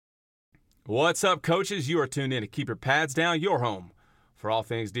What's up, coaches? You are tuned in to Keep Your Pads Down, your home for all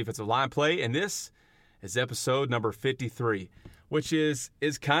things defensive line play, and this is episode number 53, which is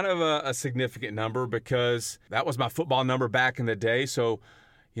kind of a significant number because that was my football number back in the day. So,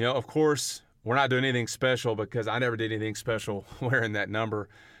 of course, we're not doing anything special because I never did anything special wearing that number,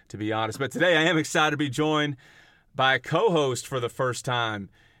 to be honest. But today I am excited to be joined by a co-host for the first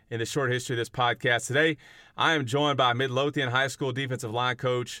time in the short history of this podcast. Today, I am joined by Midlothian High School defensive line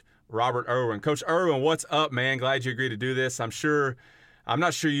coach Robert Irwin. Coach Irwin, what's up, man? Glad you agreed to do this. I'm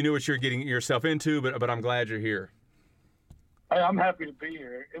not sure you knew what you're getting yourself into, but I'm glad you're here. Hey, I'm happy to be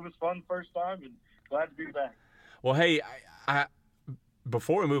here. It was fun the first time, and glad to be back. Well, hey, I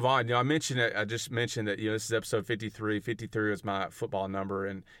before we move on, I just mentioned that this is episode 53. 53 is my football number,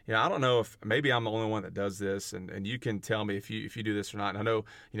 and I don't know if maybe I'm the only one that does this, and you can tell me if you do this or not. And I know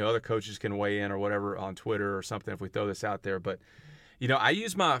other coaches can weigh in or whatever on Twitter or something if we throw this out there, but. I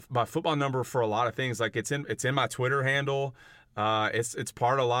use my football number for a lot of things. Like it's in my Twitter handle. It's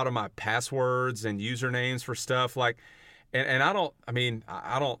part of a lot of my passwords and usernames for stuff. Like, and I don't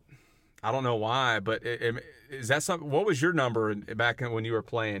know why, but is that something? What was your number back when you were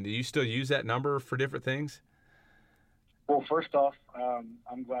playing? Do you still use that number for different things? Well, first off,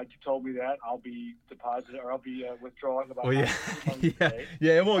 I'm glad you told me that. I'll be withdrawing about. Well, yeah.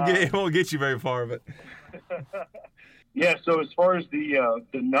 It won't get you very far, but. Yeah, so as far as the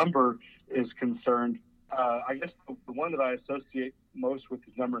number is concerned, I guess the one that I associate most with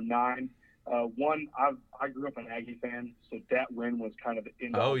is number 9. I grew up an Aggie fan, so Dat Nguyen was kind of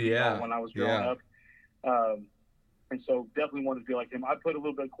in when I was growing up. And so definitely wanted to be like him. I played a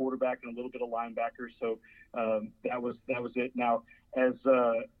little bit of quarterback and a little bit of linebacker, so that was it. Now, as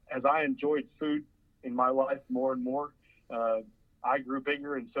I enjoyed food in my life more and more, I grew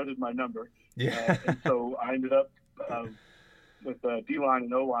bigger, and so did my number. Yeah. And so I ended up with D-line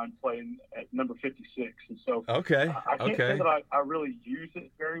and O-line playing at number 56. And so I can't say that I really use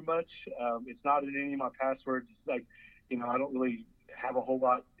it very much. It's not in any of my passwords. It's like, I don't really have a whole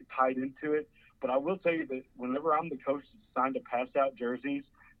lot tied into it. But I will tell you that whenever I'm the coach that's assigned to pass out jerseys,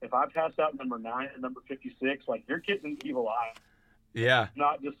 if I pass out number 9 and number 56, like, you're getting an evil eye. Yeah.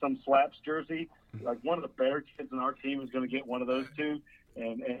 Not just some slaps jersey. Like, one of the better kids in our team is going to get one of those two.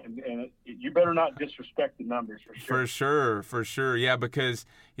 And you better not disrespect the numbers for sure. For sure. Yeah, because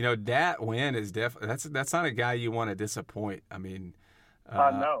Dat Nguyen is definitely that's not a guy you want to disappoint. I mean,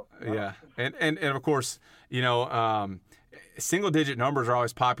 no. Yeah, and of course, single digit numbers are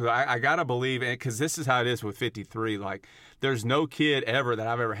always popular. I gotta believe, because this is how it is with 53. Like, there's no kid ever that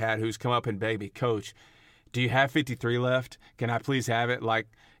I've ever had who's come up and begged me, Coach, do you have 53 left? Can I please have it? Like,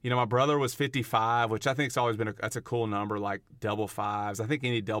 my brother was 55, which I think has always been that's a cool number, like double fives. I think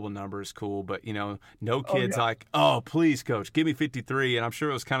any double number is cool, but, no kid's like, oh, please, Coach, give me 53. And I'm sure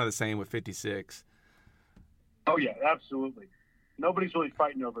it was kind of the same with 56. Oh, yeah, absolutely. Nobody's really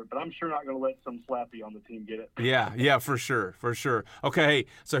fighting over it, but I'm sure not going to let some slappy on the team get it. Yeah, for sure. Okay, hey,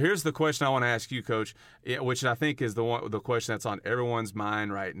 so here's the question I want to ask you, Coach, which I think is the question that's on everyone's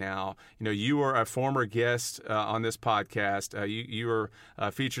mind right now. You were a former guest on this podcast. You were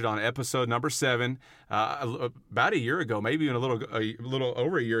featured on episode number 7 about a year ago, maybe even a little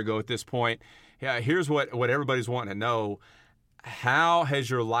over a year ago at this point. Yeah, here's what everybody's wanting to know. How has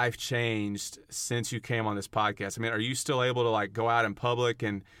your life changed since you came on this podcast? I mean, are you still able to go out in public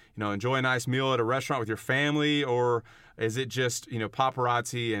and, enjoy a nice meal at a restaurant with your family, or is it just,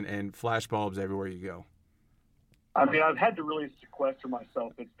 paparazzi and flashbulbs everywhere you go? I mean, I've had to really sequester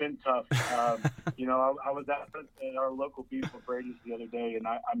myself. It's been tough. I was at our local Beef O'Brady's the other day, and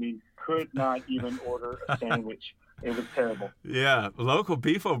I could not even order a sandwich. It was terrible. Yeah, local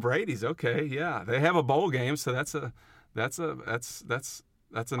Beef O'Brady's. Okay, yeah, they have a bowl game, so that's a pretty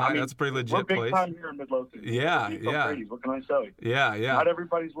legit we're big place. Time here in Midlothian. Yeah. What can I tell you? Yeah. Not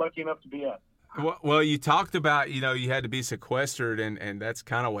everybody's lucky enough to be at. Well, you talked about you had to be sequestered, and that's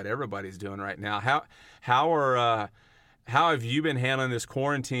kind of what everybody's doing right now. How have you been handling this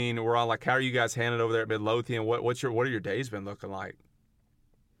quarantine? How are you guys handling over there at Midlothian? What are your days been looking like?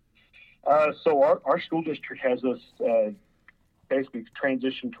 So our school district has us basically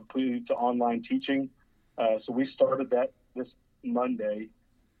transitioned completely to online teaching. So we started that this Monday,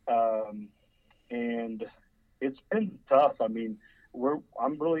 and it's been tough. I mean,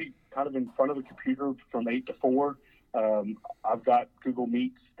 I'm really kind of in front of a computer from 8 to 4. I've got Google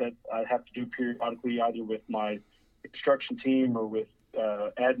Meets that I have to do periodically, either with my instruction team or with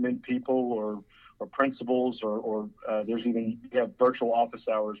admin people or principals, or there's even we have virtual office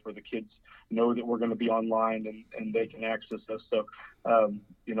hours where the kids know that we're going to be online and they can access us. So,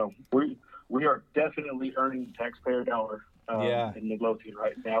 we are definitely earning taxpayer dollar in Midlothian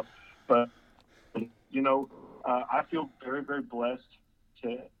right now. But I feel very, very blessed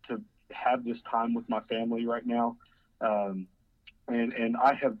to have this time with my family right now. And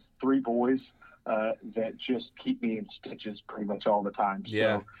I have 3 boys that just keep me in stitches pretty much all the time.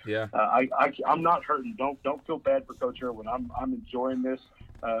 Yeah, So, yeah. I'm not hurting. Don't feel bad for Coach Irwin. I'm enjoying this.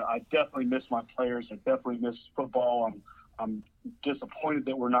 I definitely miss my players. I definitely miss football. I'm disappointed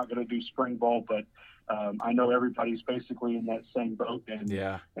that we're not going to do spring ball, but I know everybody's basically in that same boat,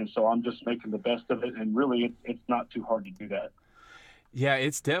 and so I'm just making the best of it. And really, it's not too hard to do that. Yeah,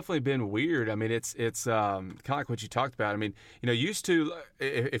 it's definitely been weird. I mean, it's kind of like what you talked about. I mean, used to,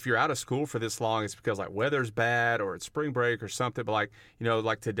 if you're out of school for this long, it's because like weather's bad or it's spring break or something. But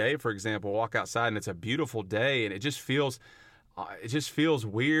like today, for example, walk outside and it's a beautiful day, and it just feels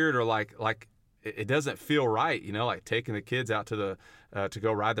weird, or like it doesn't feel right. Like taking the kids out to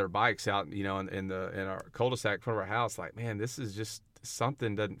go ride their bikes out, in our cul-de-sac in front of our house. Like, man, this is just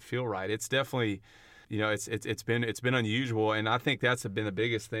something doesn't feel right. It's definitely. It's been unusual, and I think that's been the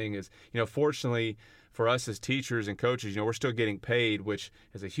biggest thing is, fortunately for us as teachers and coaches, we're still getting paid, which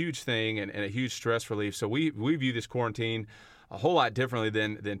is a huge thing and a huge stress relief. So we view this quarantine a whole lot differently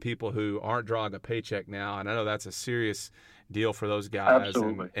than people who aren't drawing a paycheck now, and I know that's a serious deal for those guys.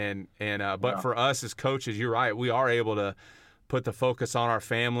 Absolutely. But for us as coaches, you're right, we are able to put the focus on our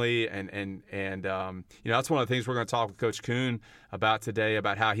family, and that's one of the things we're going to talk with Coach Kuhn about today,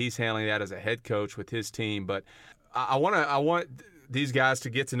 about how he's handling that as a head coach with his team. But I want these guys to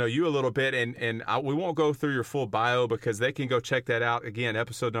get to know you a little bit, and we won't go through your full bio because they can go check that out again.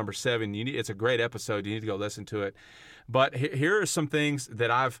 Episode number 7. It's a great episode. You need to go listen to it. But here are some things that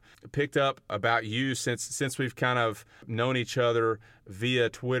I've picked up about you since we've kind of known each other via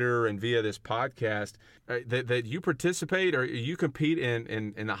Twitter and via this podcast, that you participate or you compete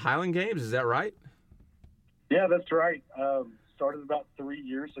in the Highland Games. Is that right? Yeah, that's right. Started about 3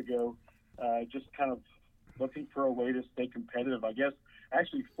 years ago, just kind of looking for a way to stay competitive. I guess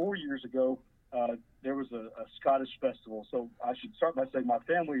actually 4 years ago, there was a Scottish festival. So I should start by saying my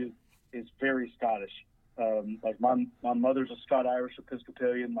family is very Scottish. Like my mother's a Scot-Irish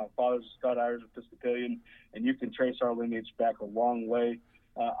Episcopalian, my father's a Scot-Irish Episcopalian, and you can trace our lineage back a long way.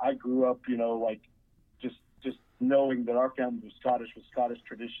 I grew up, just knowing that our family was Scottish, with Scottish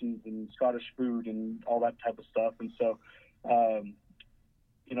traditions and Scottish food and all that type of stuff. And so,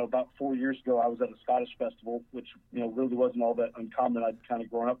 about 4 years ago, I was at a Scottish festival, which, really wasn't all that uncommon. I'd kind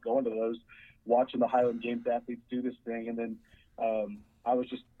of grown up going to those, watching the Highland Games athletes do this thing. And then, I was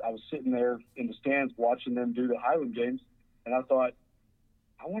sitting there in the stands watching them do the Highland Games, and I thought,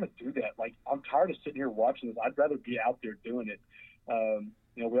 I want to do that. Like, I'm tired of sitting here watching this. I'd rather be out there doing it.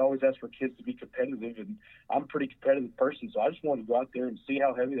 We always ask for kids to be competitive, and I'm a pretty competitive person, so I just wanted to go out there and see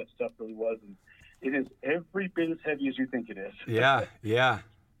how heavy that stuff really was. And it is every bit as heavy as you think it is. Yeah.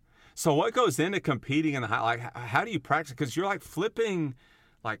 So what goes into competing in the how do you practice? Because you're like flipping,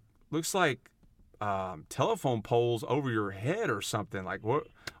 looks like telephone poles over your head or something. Like what?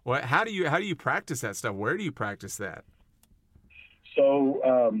 How do you practice that stuff? Where do you practice that?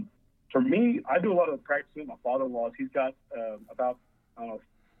 So for me, I do a lot of practicing. My father-in-law, he's got about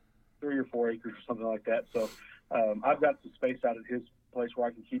 3 or 4 acres or something like that. So I've got some space out at his place where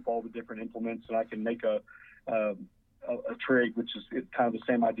I can keep all the different implements, and I can make a trig, which is kind of the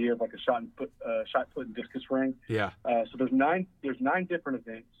same idea of like a shot put and discus ring. Yeah. So there's nine different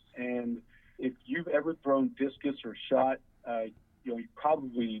events, and if you've ever thrown discus or shot,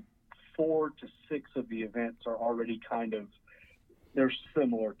 probably 4 to 6 of the events are already they're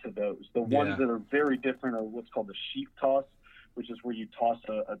similar to those. The ones that are very different are what's called the sheep toss, which is where you toss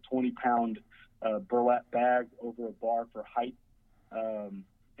a 20-pound burlap bag over a bar for height. And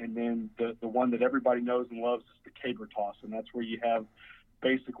then the one that everybody knows and loves is the caber toss, and that's where you have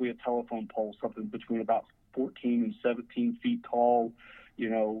basically a telephone pole, something between about 14 and 17 feet tall,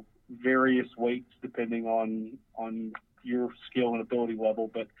 various weights depending on your skill and ability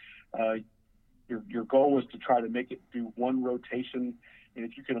level. But your goal is to try to make it do one rotation. And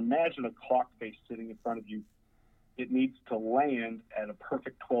if you can imagine a clock face sitting in front of you, it needs to land at a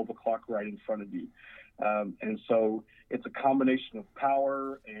perfect 12 o'clock right in front of you. And so it's a combination of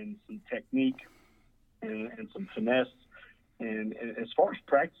power and some technique and some finesse. And as far as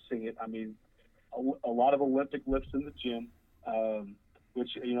practicing it, I mean, a lot of Olympic lifts in the gym,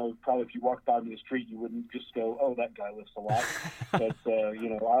 which, probably if you walked by me in the street, you wouldn't just go, oh, that guy lifts a lot. But,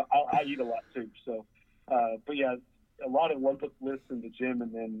 I eat a lot too. So, but yeah, a lot of Olympic lifts in the gym,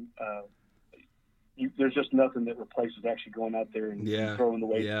 and then there's just nothing that replaces actually going out there and throwing the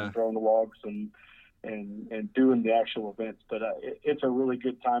weights and throwing the logs and doing the actual events. But it's a really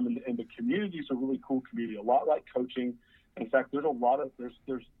good time, and the community is a really cool community, a lot like coaching. In fact, there's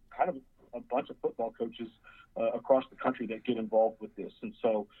kind of a bunch of football coaches across the country that get involved with this. And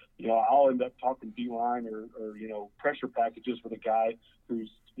so, I'll end up talking D-line or pressure packages with a guy who's,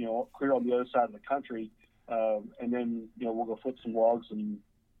 clear on the other side of the country. And then, we'll go flip some logs and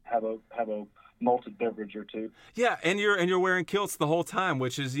have a malted beverage or two. Yeah, and you're wearing kilts the whole time,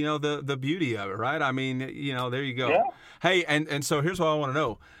 which is, the beauty of it, right? I mean, there you go. Yeah. Hey, and so here's what I want to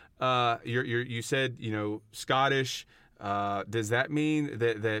know. You said, Scottish. Does that mean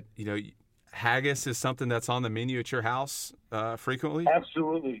that haggis is something that's on the menu at your house frequently?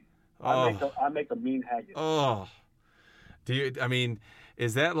 Absolutely. Oh. I make a mean haggis. Oh.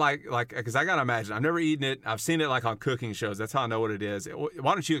 Is that like, because I got to imagine, I've never eaten it. I've seen it like on cooking shows. That's how I know what it is.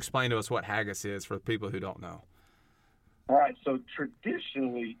 Why don't you explain to us what haggis is for people who don't know? All right. So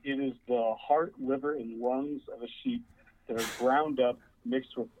traditionally, it is the heart, liver, and lungs of a sheep that are ground up,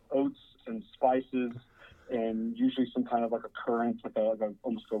 mixed with oats and spices, and usually some kind of like a currant, like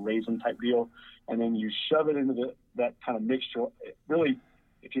almost a raisin type deal. And then you shove it into that kind of mixture. Really,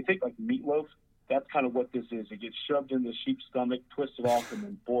 if you think like meatloaf, that's kind of what this is. It gets shoved in the sheep's stomach, twisted off, and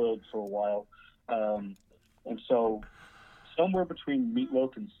then boiled for a while. And so somewhere between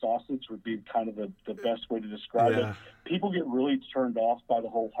meatloaf and sausage would be kind of the best way to describe it. People get really turned off by the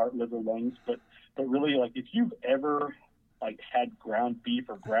whole heart, liver, lungs, but really, like, if you've ever had ground beef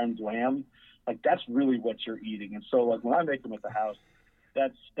or ground lamb, that's really what you're eating. And so when I make them at the house,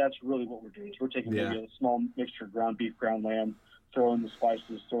 that's really what we're doing. Is we're taking maybe a small mixture of ground beef, ground lamb, throw in the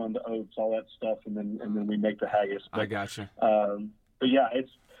spices, throw in the oats, all that stuff, and then we make the haggis. I gotcha. But yeah,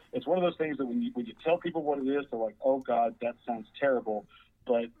 it's one of those things that when you tell people what it is, they're like, oh God, that sounds terrible.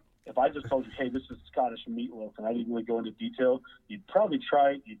 But if I just told you, hey, this is Scottish meatloaf, and I didn't really go into detail, you'd probably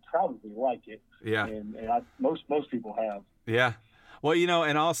try it. You'd probably like it. Yeah. And most people have. Yeah. Well,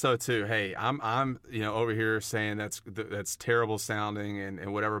 and also too, hey, I'm over here saying that's terrible sounding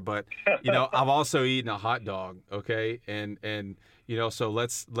and whatever, but I've also eaten a hot dog, okay, and so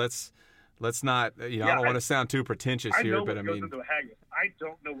let's not, I don't want to sound too pretentious here, but I mean, goes into a haggis. I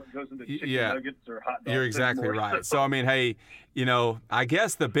don't know what goes into chicken nuggets or hot dogs. You're exactly anymore. right. So I mean, hey, I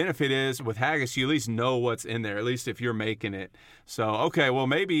guess the benefit is with haggis, you at least know what's in there, at least if you're making it. So okay, well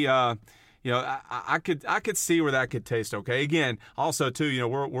maybe. I could see where that could taste okay. Again, also too,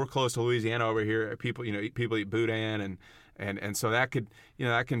 we're close to Louisiana over here. People eat boudin and so that could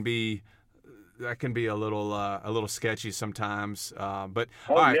that can be a little sketchy sometimes. But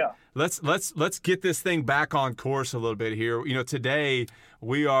all right, let's get this thing back on course a little bit here. Today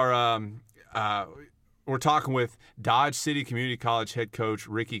we are we're talking with Dodge City Community College head coach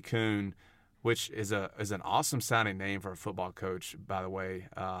Ricky Kuhn, which is an awesome sounding name for a football coach, by the way.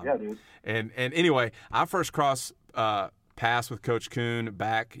 Yeah, dude. And anyway, I first crossed paths with Coach Kuhn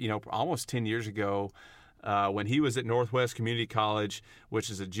back, almost 10 years ago when he was at Northwest Community College,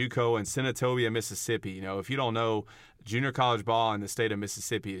 which is a JUCO in Senatobia, Mississippi. If you don't know, junior college ball in the state of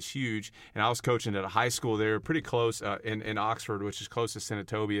Mississippi is huge. And I was coaching at a high school there, pretty close in Oxford, which is close to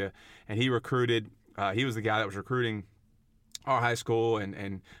Senatobia. And he was the guy that was recruiting our high school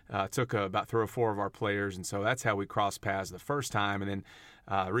and took about 3 or 4 of our players. And so that's how we crossed paths the first time and then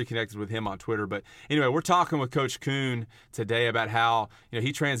reconnected with him on Twitter. But anyway, we're talking with Coach Kuhn today about how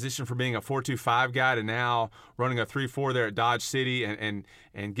he transitioned from being a 4-2-5 guy to now running a 3-4 there at Dodge City and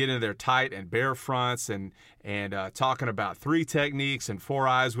getting into their tight and bare fronts and talking about 3 techniques and 4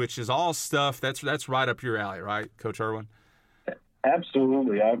 eyes, which is all stuff that's right up your alley, right, Coach Irwin?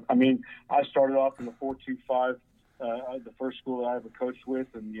 Absolutely. I mean, I started off in the 4-2-5. The first school that I ever coached with,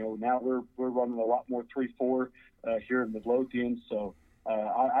 and now we're running a lot more 3-4 here in Midlothian. So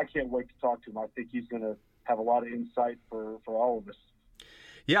I can't wait to talk to him. I think he's going to have a lot of insight for all of us.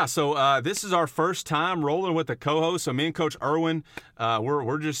 Yeah. So this is our first time rolling with the co-host. So me and Coach Irwin, we're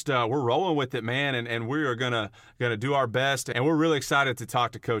rolling with it, man, and we are gonna do our best, and we're really excited to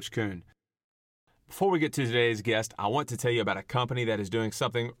talk to Coach Kuhn. Before we get to today's guest, I want to tell you about a company that is doing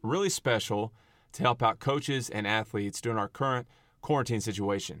something really special to help out coaches and athletes during our current quarantine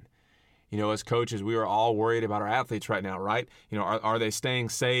situation. As coaches, we are all worried about our athletes right now, right? Are they staying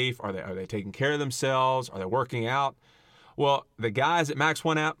safe? Are they taking care of themselves? Are they working out? Well, the guys at Max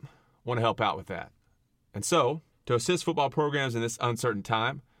One app want to help out with that. And so, to assist football programs in this uncertain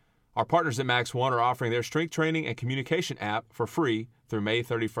time, our partners at Max One are offering their strength training and communication app for free through May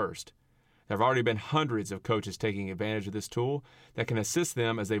 31st. There have already been hundreds of coaches taking advantage of this tool that can assist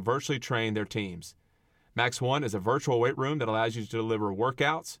them as they virtually train their teams. Max One is a virtual weight room that allows you to deliver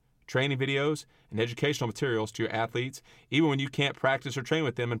workouts, training videos, and educational materials to your athletes, even when you can't practice or train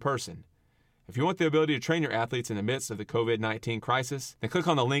with them in person. If you want the ability to train your athletes in the midst of the COVID-19 crisis, then click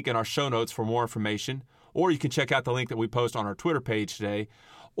on the link in our show notes for more information, or you can check out the link that we post on our Twitter page today,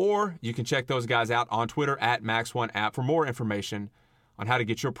 Or you can check those guys out on Twitter at Max1App for more information on how to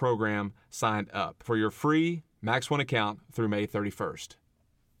get your program signed up for your free Max One account through May 31st.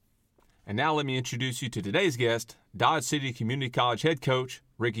 And now let me introduce you to today's guest, Dodge City Community College head coach,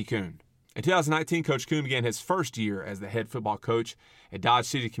 Ricky Kuhn. In 2019, Coach Kuhn began his first year as the head football coach at Dodge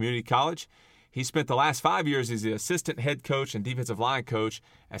City Community College. He spent the last 5 years as the assistant head coach and defensive line coach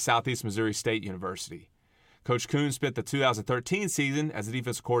at Southeast Missouri State University. Coach Kuhn spent the 2013 season as the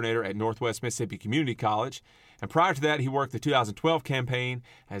defensive coordinator at Northwest Mississippi Community College, and prior to that, he worked the 2012 campaign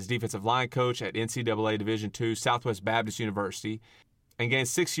as defensive line coach at NCAA Division II Southwest Baptist University, and gained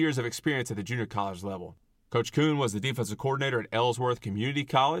 6 years of experience at the junior college level. Coach Kuhn was the defensive coordinator at Ellsworth Community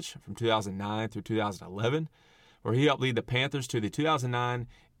College from 2009 through 2011, where he helped lead the Panthers to the 2009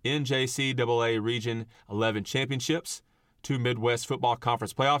 NJCAA Region 11 championships, 2 Midwest Football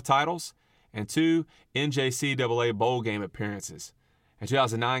Conference playoff titles, and 2 NJCAA bowl game appearances. In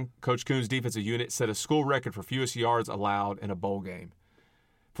 2009, Coach Kuhn's defensive unit set a school record for fewest yards allowed in a bowl game.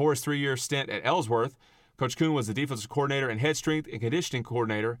 For his 3-year stint at Ellsworth, Coach Kuhn was the defensive coordinator and head strength and conditioning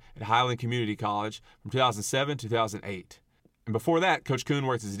coordinator at Highland Community College from 2007 to 2008. And before that, Coach Kuhn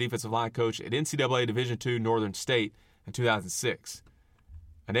worked as a defensive line coach at NCAA Division II Northern State in 2006.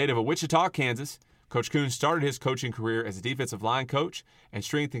 A native of Wichita, Kansas, Coach Kuhn started his coaching career as a defensive line coach and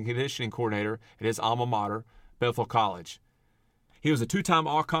strength and conditioning coordinator at his alma mater, Bethel College. He was a 2-time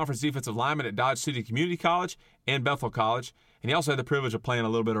all-conference defensive lineman at Dodge City Community College and Bethel College, and he also had the privilege of playing a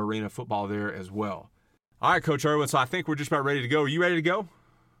little bit of arena football there as well. All right, Coach Irwin, so I think we're just about ready to go. Are you ready to go?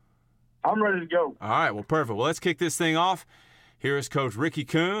 I'm ready to go. All right, well, perfect. Well, let's kick this thing off. Here is Coach Ricky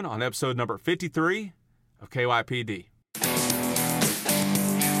Kuhn on episode number 53 of KYPD.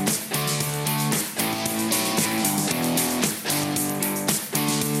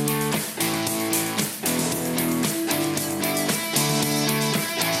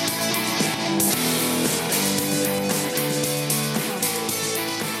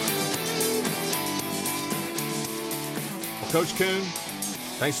 Coach Kuhn,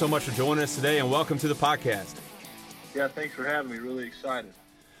 thanks so much for joining us today, and welcome to the podcast. Yeah, thanks for having me. Really excited.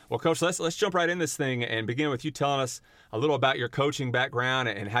 Well, Coach, let's jump right in this thing and begin with you telling us a little about your coaching background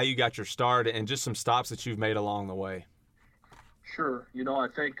and how you got your start and just some stops that you've made along the way. Sure. I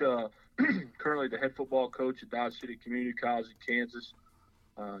think currently the head football coach at Dodge City Community College in Kansas.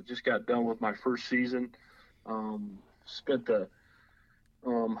 Just got done with my first season. Spent the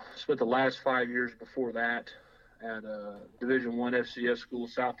last 5 years before that at Division I FCS school,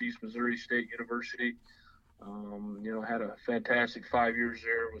 Southeast Missouri State University. Had a fantastic 5 years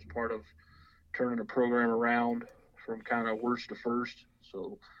there. Was part of turning the program around from kind of worst to first.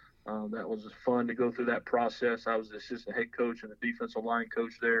 So that was fun to go through that process. I was the assistant head coach and the defensive line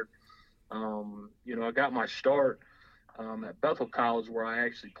coach there. I got my start at Bethel College where I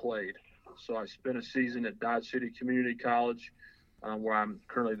actually played. So I spent a season at Dodge City Community College where I'm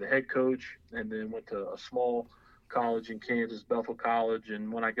currently the head coach, and then went to a small college in Kansas, Bethel College.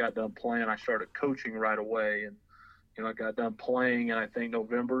 And when I got done playing, I started coaching right away. And, I got done playing in, I think,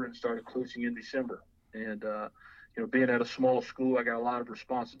 November and started coaching in December. And, being at a small school, I got a lot of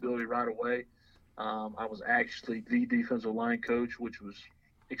responsibility right away. I was actually the defensive line coach, which was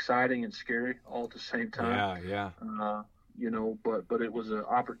exciting and scary all at the same time. Yeah. But it was an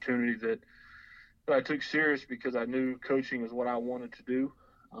opportunity that I took serious because I knew coaching is what I wanted to do.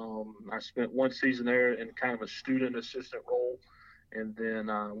 I spent one season there in kind of a student assistant role, and then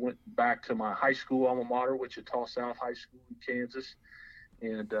went back to my high school alma mater, Wichita South High School in Kansas,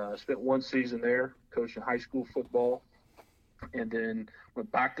 and spent one season there coaching high school football, and then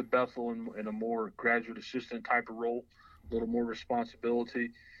went back to Bethel in a more graduate assistant type of role, a little more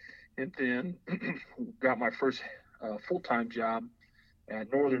responsibility, and then got my first full-time job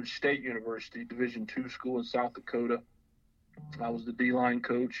at Northern State University, Division II school in South Dakota. I was the D-line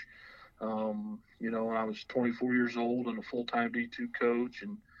coach, and I was 24 years old and a full-time D2 coach,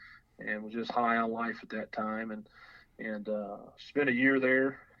 and was just high on life at that time, and spent a year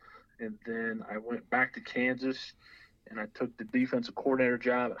there, and then I went back to Kansas, and I took the defensive coordinator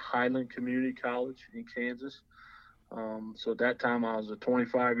job at Highland Community College in Kansas. So at that time, I was a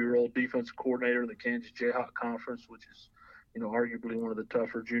 25-year-old defensive coordinator in the Kansas Jayhawk Conference, which is, arguably one of the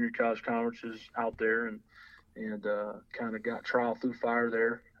tougher junior college conferences out there, and kind of got trial through fire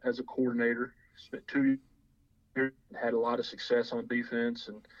there as a coordinator. Spent 2 years, had a lot of success on defense,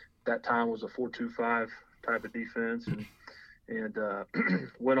 and that time was a 4-2-5 type of defense, and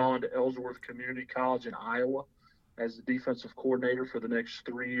went on to Ellsworth Community College in Iowa as the defensive coordinator for the next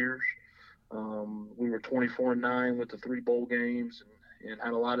 3 years. We were 24-9 with the 3 bowl games, and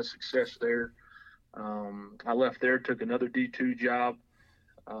had a lot of success there. I left there, took another D2 job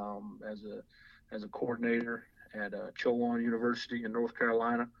as a coordinator at Chowan University in North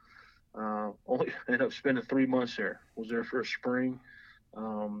Carolina. Only ended up spending 3 months there. Was there for a spring.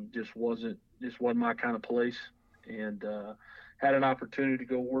 Just wasn't my kind of place, and had an opportunity to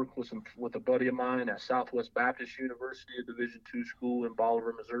go work with a buddy of mine at Southwest Baptist University, a Division II school in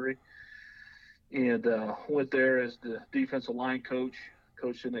Bolivar, Missouri, and went there as the defensive line coach.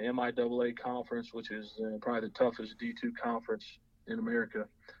 Coached in the MIAA conference, which is probably the toughest D2 conference in America.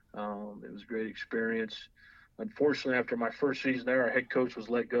 It was a great experience. Unfortunately, after my first season there, our head coach was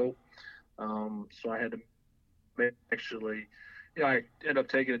let go. So I had to I ended up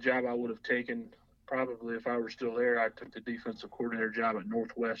taking a job I would have taken probably if I were still there. I took the defensive coordinator job at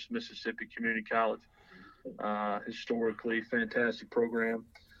Northwest Mississippi Community College. Historically, fantastic program.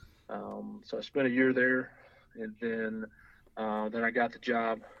 So I spent a year there, and then I got the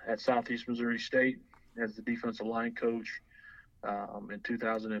job at Southeast Missouri State as the defensive line coach in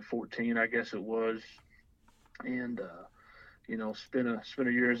 2014, I guess it was, and spent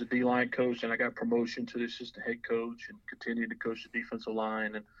a year as a D-line coach, and I got promotion to the assistant head coach and continued to coach the defensive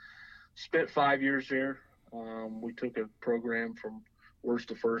line, and spent 5 years there. We took a program from worst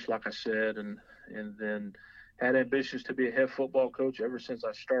to first, like I said, and then had ambitions to be a head football coach ever since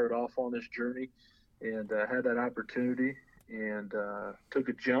I started off on this journey, and had that opportunity and took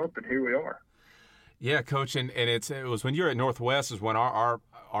a jump, and here we are. Yeah, Coach, and it was when you were at Northwest is when our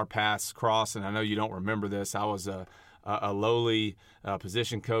paths crossed, and I know you don't remember this. I was a lowly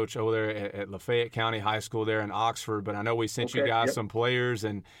position coach over there at Lafayette County High School there in Oxford, but I know we sent you guys some players,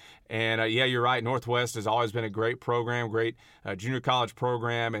 and yeah, you're right. Northwest has always been a great program, great junior college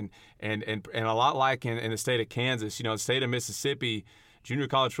program, and a lot like in the state of Kansas, the state of Mississippi. Junior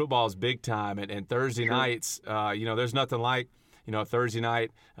college football is big time, and Thursday nights, there's nothing like, a Thursday night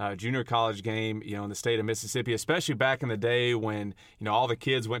junior college game, in the state of Mississippi, especially back in the day when, all the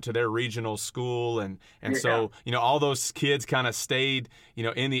kids went to their regional school. And so, all those kids kind of stayed,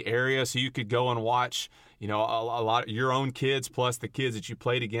 in the area so you could go and watch, a lot of your own kids plus the kids that you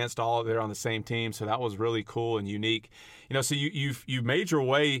played against all there on the same team. So that was really cool and unique. So you've made your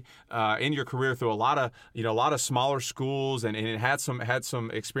way in your career through a lot of smaller schools and had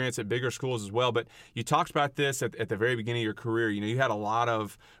some experience at bigger schools as well. But you talked about this at the very beginning of your career. You had a lot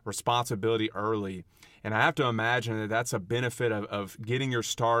of responsibility early, and I have to imagine that that's a benefit of getting your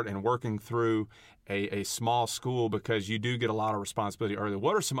start and working through a small school, because you do get a lot of responsibility early.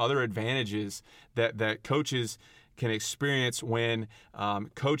 What are some other advantages that coaches can experience when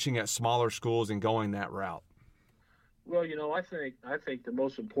coaching at smaller schools and going that route? Well, I think the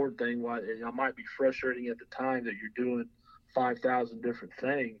most important thing, why it might be frustrating at the time that you're doing 5,000 different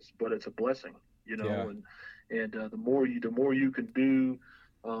things, but it's a blessing, Yeah. and the more you can do,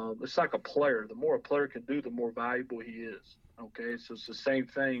 it's like a player. The more a player can do, the more valuable he is. Okay, so it's the same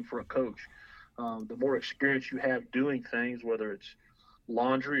thing for a coach. The more experience you have doing things, whether it's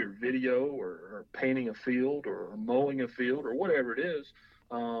laundry or video or painting a field or mowing a field or whatever it is,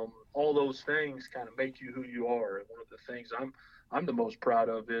 all those things kind of make you who you are. And one of the things I'm the most proud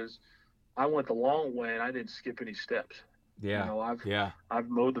of is I went the long way and I didn't skip any steps. Yeah. I've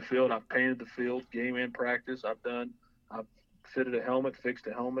mowed the field, I've painted the field, game in practice, I've fitted a helmet, fixed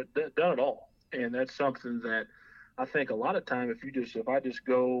a helmet, done it all. And that's something that I think a lot of time if I just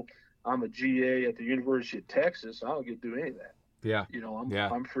go, I'm a GA at the University of Texas, I don't get to do any of that. Yeah.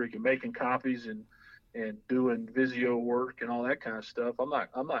 I'm freaking making copies and doing Visio work and all that kind of stuff. I'm not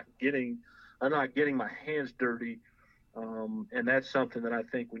getting my hands dirty, and that's something that I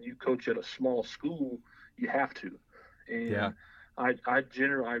think when you coach at a small school, you have to. And yeah. I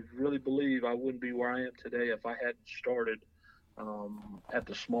really believe I wouldn't be where I am today if I hadn't started at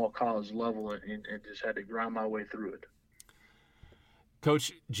the small college level and just had to grind my way through it.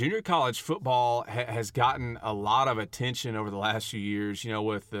 Coach, junior college football has gotten a lot of attention over the last few years,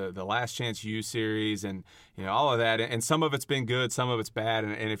 with the Last Chance U series and, all of that. And some of it's been good, some of it's bad.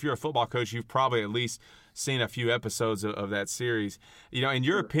 And if you're a football coach, you've probably at least seen a few episodes of that series. In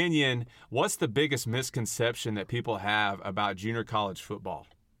your opinion, what's the biggest misconception that people have about junior college football?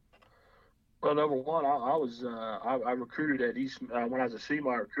 Well, number one, I recruited at East when I was a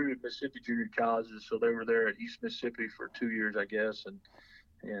senior. I recruited Mississippi Junior Colleges, so they were there at East Mississippi for 2 years, I guess,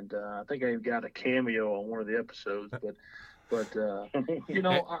 and I think I even got a cameo on one of the episodes. But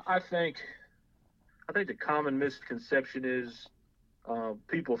I think the common misconception is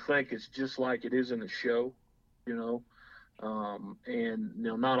people think it's just like it is in the show, and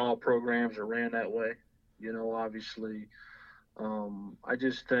not all programs are ran that way, obviously. I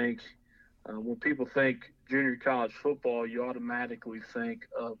just think. When people think junior college football, you automatically think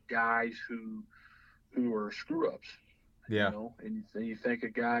of guys who are screw-ups, Yeah. And you think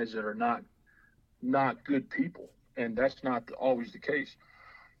of guys that are not good people, and that's not always the case.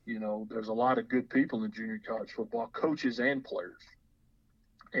 There's a lot of good people in junior college football, coaches and players.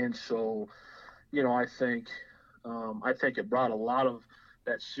 And so, I think it brought a lot of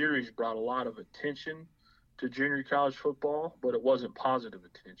that series brought a lot of attention to junior college football, but it wasn't positive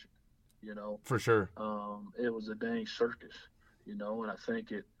attention. For sure. It was a dang circus, and I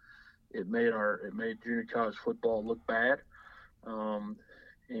think it made junior college football look bad. And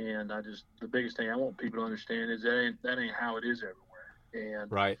the biggest thing I want people to understand is that ain't how it is everywhere.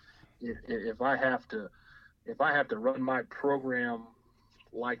 And right. If I have to run my program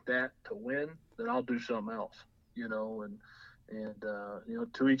like that to win, then I'll do something else, and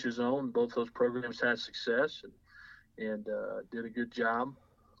to each his own. Both those programs had success and did a good job,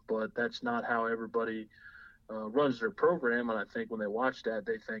 but that's not how everybody runs their program. And I think when they watch that,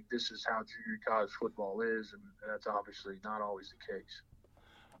 they think this is how junior college football is, and that's obviously not always the case.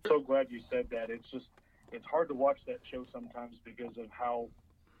 So glad you said that. It's hard to watch that show sometimes because of how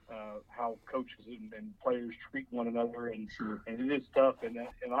coaches and players treat one another, and Sure. And it is tough. And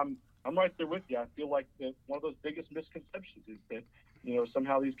I'm right there with you. I feel like that one of those biggest misconceptions is that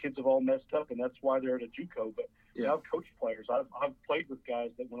somehow these kids have all messed up, and that's why they're at a JUCO. But I've coached players. I've played with guys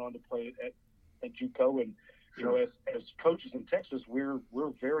that went on to play at JUCO, and as coaches in Texas, we're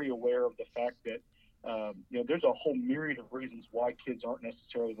very aware of the fact that there's a whole myriad of reasons why kids aren't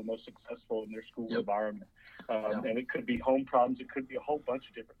necessarily the most successful in their school environment. And it could be home problems. It could be a whole bunch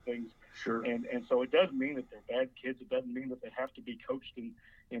of different things. Sure. And so it doesn't mean that they're bad kids. It doesn't mean that they have to be coached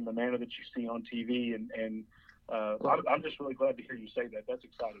in the manner that you see on TV. And I'm just really glad to hear you say that. That's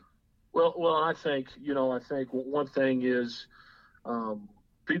exciting. Well, I think one thing is I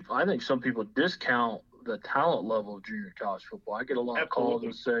think some people discount the talent level of junior college football. I get a lot of calls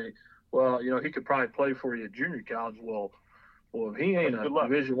that say, well, he could probably play for you at junior college. Well, if he ain't a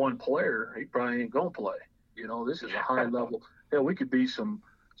Division I player, he probably ain't gonna play. This is a high level. We could be some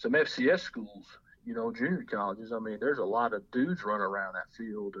FCS schools, junior colleges. I mean, there's a lot of dudes running around that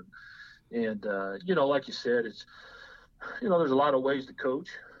field, and like you said, it's there's a lot of ways to coach,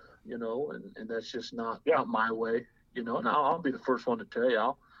 and that's just not my way. Now I'll be the first one to tell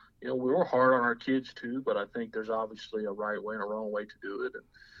you, we were hard on our kids too, but I think there's obviously a right way and a wrong way to do it.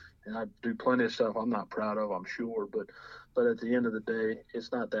 And I do plenty of stuff I'm not proud of, I'm sure, but at the end of the day,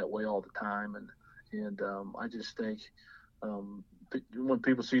 it's not that way all the time. And I just think when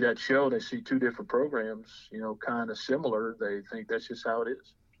people see that show, they see two different programs, kind of similar. They think that's just how it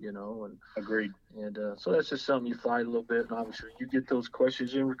is, and agreed. And so that's just something you fight a little bit. And obviously you get those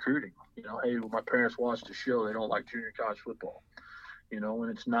questions in recruiting, hey, my parents watched the show. They don't like junior college football, and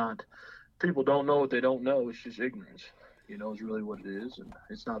it's not, people don't know what they don't know. It's just ignorance. Is really what it is, and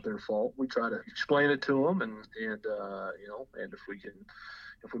it's not their fault. We try to explain it to them, and if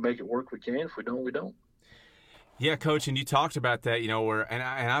we make it work, we can. If we don't, we don't. Yeah, Coach, and you talked about that, and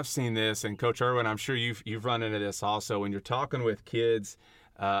I've seen this, and Coach Irwin, I'm sure you've run into this also when you're talking with kids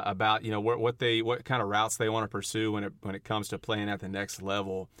about what kind of routes they want to pursue when it comes to playing at the next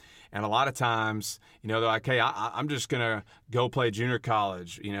level. And a lot of times, they're like, hey, I'm just going to go play junior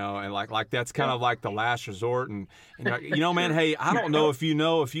college, and like that's kind of like the last resort. And man, hey, I don't know if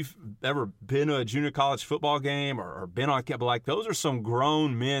you've ever been to a junior college football game or been on camp, but like those are some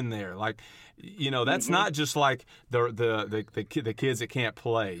grown men there. Like, that's not just like the kids that can't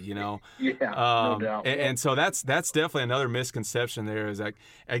play, Yeah, no doubt. And so that's definitely another misconception there is like,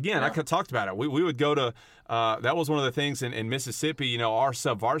 again, I talked about it. We would go to, that was one of the things in Mississippi, our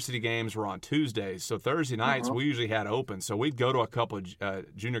sub-varsity games were on Tuesdays. So Thursday nights we usually had open. So we'd go to a couple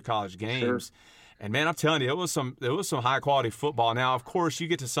of junior college games. Sure. And man, I'm telling you, it was some high quality football. Now, of course, you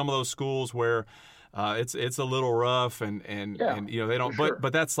get to some of those schools where it's a little rough and they don't,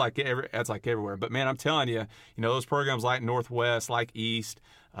 but that's like everywhere. But man, I'm telling you, those programs like Northwest, like East,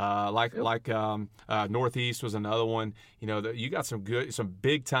 Northeast was another one. You got some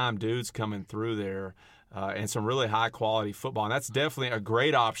big time dudes coming through there. And some really high quality football, and that's definitely a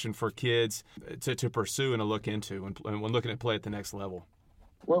great option for kids to pursue and to look into when looking at play at the next level.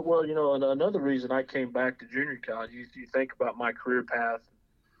 Well, another reason I came back to junior college, you think about my career path.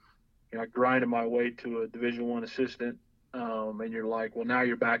 I grinded my way to a Division I assistant, and you're like, well, now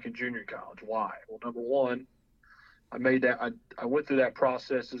you're back in junior college. Why? Well, number one, I went through that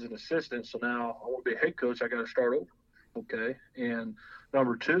process as an assistant, so now I want to be a head coach. I got to start over. Okay, and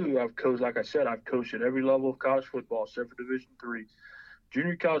number two, I've coached at every level of college football except for Division III.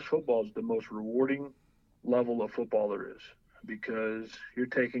 Junior college football is the most rewarding level of football there is because you're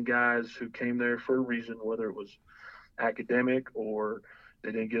taking guys who came there for a reason, whether it was academic or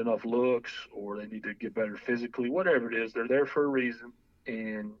they didn't get enough looks, or they need to get better physically, whatever it is, they're there for a reason.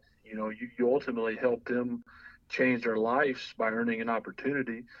 And, you ultimately help them change their lives by earning an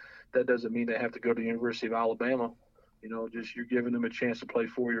opportunity. That doesn't mean they have to go to the University of Alabama. Just you're giving them a chance to play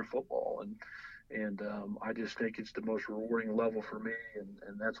 4-year football. And I just think it's the most rewarding level for me.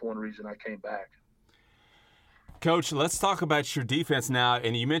 And that's one reason I came back. Coach, let's talk about your defense now.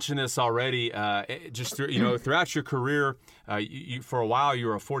 And you mentioned this already. Throughout your career, you for a while you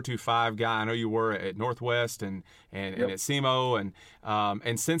were a 4-2-5 guy. I know you were at Northwest and Yep. at SEMO,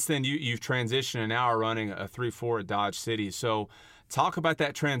 and since then you've transitioned and now are running a 3-4 at Dodge City. So, talk about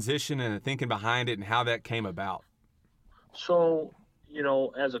that transition and the thinking behind it and how that came about. So,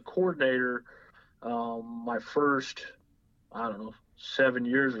 as a coordinator, my first, 7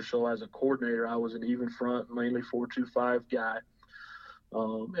 years or so as a coordinator, I was an even front, mainly 4-2-5 guy.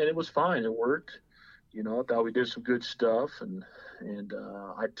 And it was fine. It worked. I thought we did some good stuff. And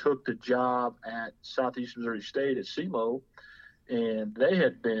I took the job at Southeast Missouri State at SEMO, and they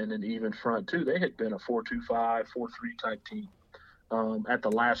had been an even front too. They had been a 4-2-5, 4-3 type team at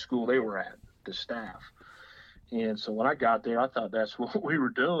the last school they were at, the staff. And so when I got there, I thought that's what we were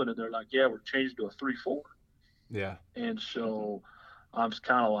doing. And they're like, yeah, we're changing to a 3-4. Yeah. And so I was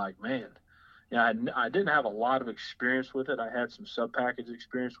kind of like, man, I didn't have a lot of experience with it. I had some sub-package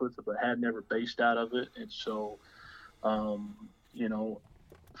experience with it, but had never based out of it. And so,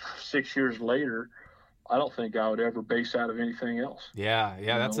 6 years later, I don't think I would ever base out of anything else. Yeah.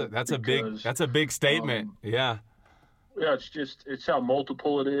 That's a big statement. Yeah. Yeah, it's how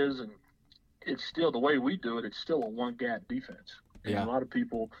multiple it is, and it's still the way we do it. It's still a one-gap defense. And Yeah. a lot of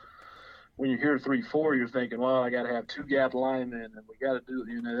people, when you hear 3-4, you're thinking, well, I got to have 2-gap linemen, and we got to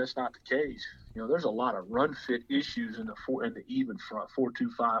do. That's not the case. There's a lot of run fit issues in the even front,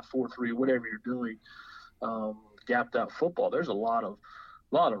 4-2-5, 4-3, whatever you're doing, gapped out football. There's a lot of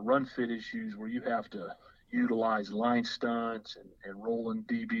run fit issues where you have to utilize line stunts and rolling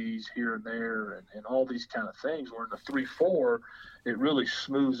DBs here and there and all these kind of things. Where in the 3-4, it really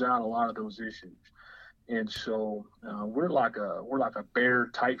smooths out a lot of those issues. And so we're like a bear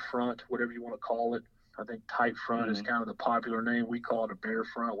tight front, whatever you want to call it. I think tight front is kind of the popular name. We call it a bear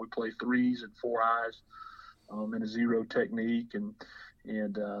front. We play 3s and 4 eyes in a zero technique, and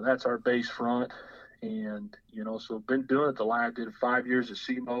that's our base front. And so been doing it I did 5 years at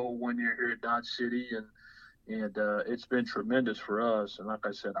SEMO, 1 year here at Dodge City, and it's been tremendous for us. And like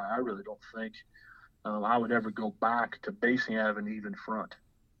I said, I really don't think I would ever go back to basing out of an even front.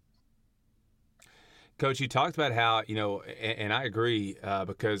 Coach, you talked about how, and I agree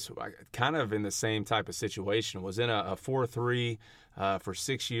because I kind of in the same type of situation, was in a 4-3 for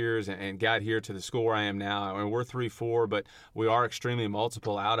 6 years and got here to the school where I am now. And we're 3-4, but we are extremely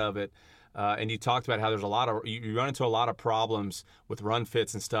multiple out of it. And you talked about how there's you run into a lot of problems with run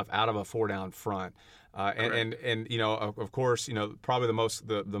fits and stuff out of a 4-down front. And of course, probably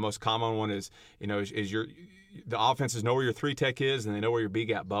the most common one is the offenses know where your 3-tech is and they know where your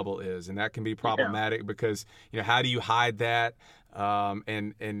B-gap bubble is, and that can be problematic because how do you hide that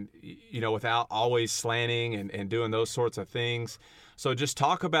and without always slanting and doing those sorts of things. So just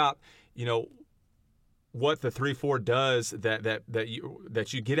talk about what the 3-4 does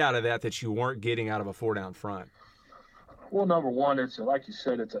that you get out of that you weren't getting out of a 4-down front. Well, number one, it's like you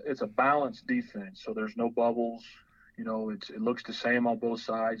said, it's a balanced defense. So there's no bubbles. It looks the same on both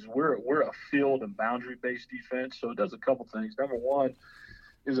sides. We're a field and boundary based defense, so it does a couple things. Number one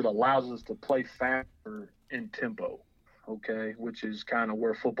is it allows us to play faster in tempo, okay, which is kind of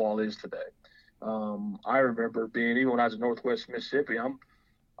where football is today. I remember even when I was in Northwest Mississippi, I'm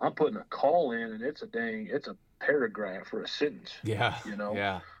putting a call in, and it's a paragraph or a sentence. Yeah.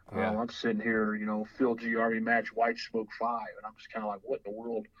 Yeah. I'm sitting here, Phil G. Army match White Smoke 5, and I'm just kind of like, what in the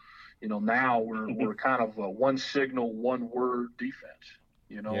world? Now we're kind of a one signal, one word defense.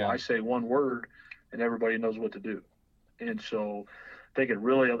 I say one word, and everybody knows what to do. And so I think it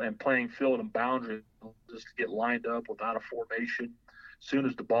really, and playing field and boundary, just to get lined up without a formation. As soon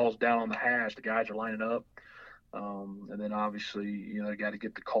as the ball's down on the hash, the guys are lining up. And then obviously, you got to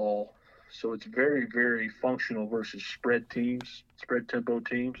get the call. So it's very, very functional versus spread tempo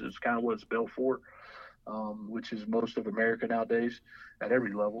teams is kind of what it's built for, which is most of America nowadays at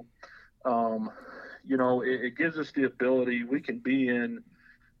every level. It gives us the ability, we can be in,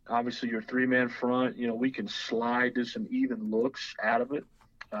 obviously, your 3-man front, we can slide to some even looks out of it.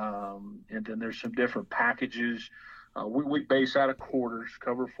 And then there's some different packages. We base out of quarters,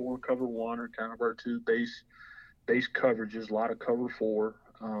 cover 4, cover 1 are kind of our two base coverages, a lot of cover 4.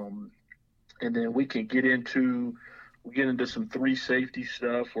 And then we get into some 3 safety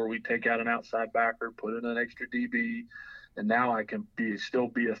stuff where we take out an outside backer, put in an extra DB, and now I can still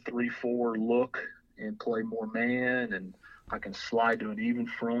be a 3-4 look and play more man, and I can slide to an even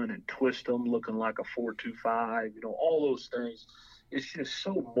front and twist them looking like a 4-2-5. All those things. It's just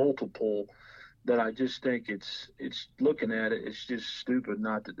so multiple that I just think it's looking at it, it's just stupid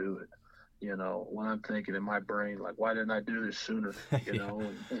not to do it. When I'm thinking in my brain, like, why didn't I do this sooner?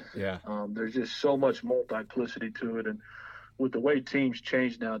 Yeah. There's just so much multiplicity to it, and with the way teams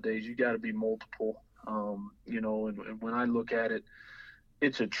change nowadays, you got to be multiple. And when I look at it,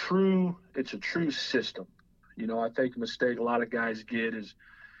 it's a true system. I think the mistake a lot of guys get is,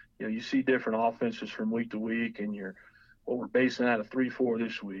 you see different offenses from week to week, and we're basing out of 3-4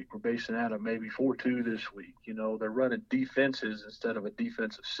 this week. We're basing out of maybe 4-2 this week. They're running defenses instead of a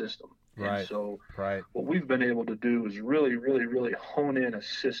defensive system. Right. And so right. what we've been able to do is really, really, really hone in a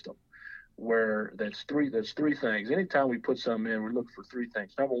system where that's three things. Anytime we put something in, we look for three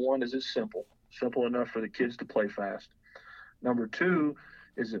things. Number one, is it simple enough for the kids to play fast? Number two,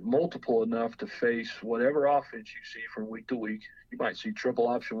 is it multiple enough to face whatever offense you see from week to week? You might see triple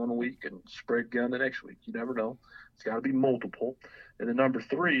option one week and spread gun the next week. You never know. It's got to be multiple. And then number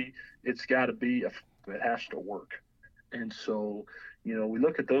three, it's got to be it has to work. And so, we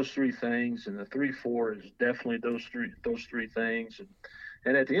look at those three things, and the 3-4 is definitely those three things.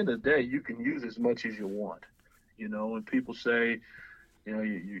 And at the end of the day, you can use as much as you want. And people say,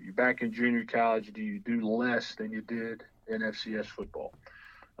 you're back in junior college, do you do less than you did in FCS football?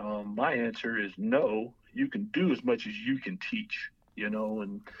 My answer is no. You can do as much as you can teach,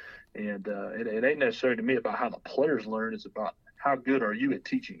 and it ain't necessarily to me about how the players learn. It's about how good are you at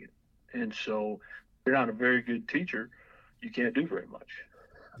teaching it. And so if you're not a very good teacher, you can't do very much.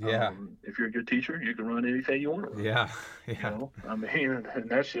 Yeah. If you're a good teacher, you can run anything you want to run. Yeah. And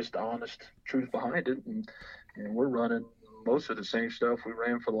that's just the honest truth behind it. And we're running most of the same stuff we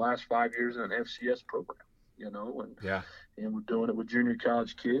ran for the last 5 years in an FCS program, and we're doing it with junior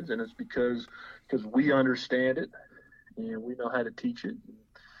college kids, and it's because we understand it and we know how to teach it.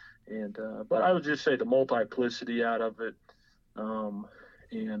 And but I would just say the multiplicity out of it.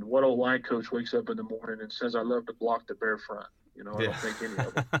 And what old line coach wakes up in the morning and says, "I love to block the bare front." I don't think any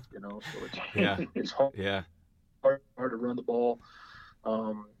of it. So it's hard. Yeah. Hard to run the ball.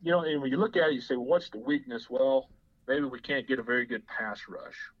 And when you look at it, you say, well, what's the weakness? Well, maybe we can't get a very good pass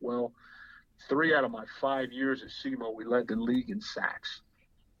rush. Well, 3 out of my 5 years at SEMO, we led the league in sacks.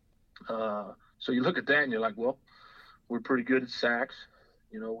 So you look at that and you're like, well, we're pretty good at sacks.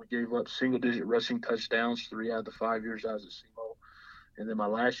 We gave up single-digit rushing touchdowns 3 out of the 5 years I was at SEMO. And then my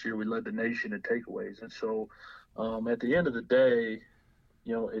last year, we led the nation in takeaways. And so at the end of the day,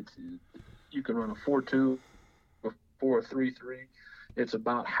 you can run a 4-2 or a 3-3. It's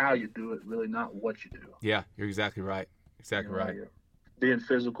about how you do it, really, not what you do. Yeah, you're exactly right. Exactly right. Being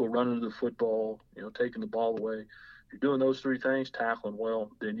physical, running to the football, taking the ball away. If you're doing those three things, tackling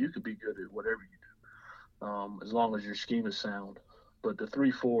well, then you can be good at whatever you do, as long as your scheme is sound. But the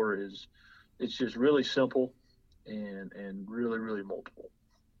 3-4 it's just really simple and really, really multiple.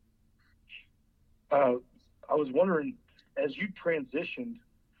 I was wondering, as you transitioned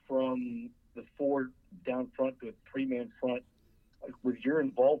from the 4 down front to a 3-man front, with your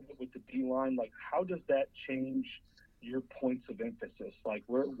involvement with the D-line, how does that change your points of emphasis?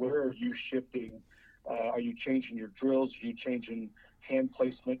 Where are you shifting? Are you changing your drills? Are you changing hand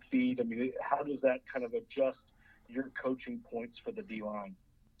placement, feed? How does that kind of adjust your coaching points for the D-line?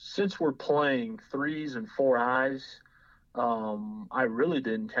 Since we're playing 3s and 4 eyes, I really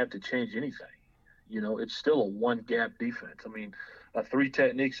didn't have to change anything. It's still a 1-gap defense. A 3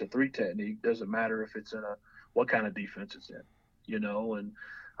 technique's a 3 technique. Doesn't matter if it's in what kind of defense it's in. And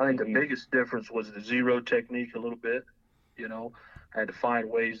I think the biggest difference was the 0 technique a little bit. I had to find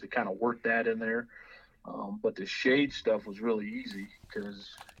ways to kind of work that in there. But the shade stuff was really easy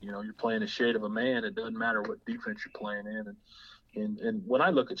because, you're playing a shade of a man. It doesn't matter what defense you're playing in. And when I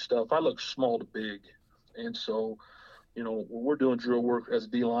look at stuff, I look small to big. And so, when we're doing drill work as a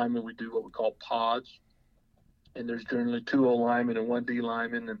D lineman, we do what we call pods. And there's generally 2 O linemen and 1 D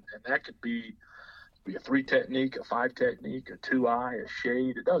lineman. And that could be a 3 technique, a 5 technique, a 2 eye, a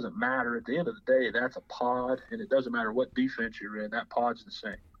shade. It doesn't matter. At the end of the day, that's a pod, and it doesn't matter what defense you're in. That pod's the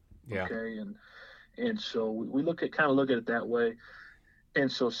same. Yeah. Okay. And so we look at it that way.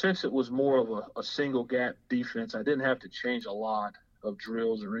 And so since it was more of a single gap defense, I didn't have to change a lot of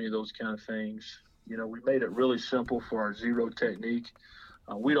drills or any of those kind of things. We made it really simple for our 0 technique.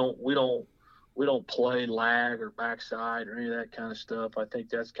 We don't play lag or backside or any of that kind of stuff. I think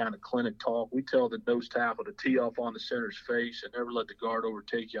that's kind of clinic talk. We tell the nose tackle to tee off on the center's face and never let the guard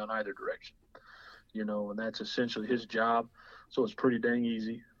overtake you on either direction. And that's essentially his job. So it's pretty dang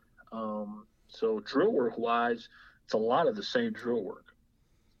easy. So drill work wise, it's a lot of the same drill work.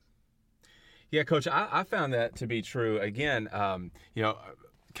 Yeah, Coach, I found that to be true. Again,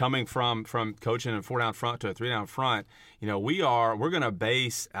 coming from coaching a 4-down front to a 3-down front, we're going to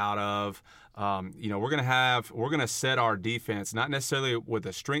base out of, we're going to set our defense, not necessarily with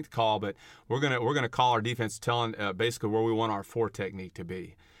a strength call, but we're going to call our defense telling basically where we want our 4 technique to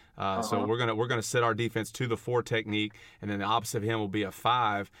be. So we're gonna set our defense to the 4 technique, and then the opposite of him will be a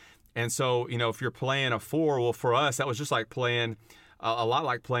 5. And so, if you're playing a 4, well, for us that was just like playing a lot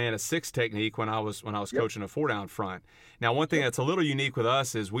like playing a 6 technique when I was coaching a 4-down front. Now, one thing that's a little unique with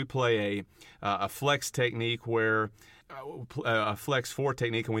us is we play a flex technique where a flex 4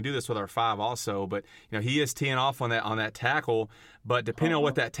 technique, and we do this with our 5 also. But he is teeing off on that tackle. But depending on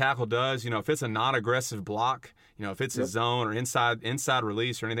what that tackle does, if it's a non-aggressive block, if it's a zone or inside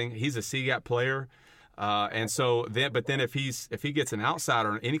release or anything, he's a C-gap player. And so then if he gets an outside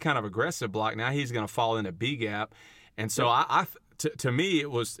or any kind of aggressive block, now he's going to fall into B-gap. And so to me,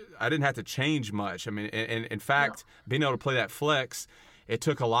 I didn't have to change much. I mean, and in fact, being able to play that flex, it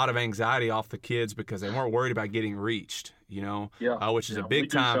took a lot of anxiety off the kids because they weren't worried about getting reached, which is a big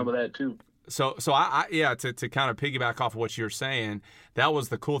time. Some of that too. So to kind of piggyback off of what you're saying, that was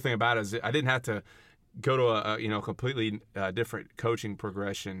the cool thing about it is I didn't have to go to a completely different coaching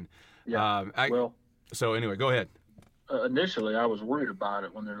progression. Yeah. So anyway, go ahead. Initially, I was worried about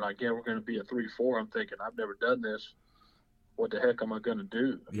it when they're like, "Yeah, we're going to be a 3-4." I'm thinking, I've never done this. What the heck am I going to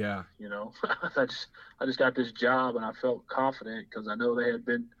do? Yeah. I just got this job and I felt confident because I know they had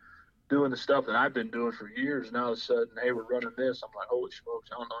been doing the stuff that I've been doing for years. And all of a sudden, hey, we're running this. I'm like, holy smokes,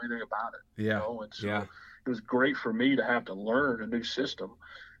 I don't know anything about it. Yeah. And so it was great for me to have to learn a new system,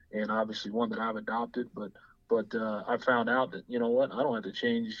 and obviously one that I've adopted. But I found out that, I don't have to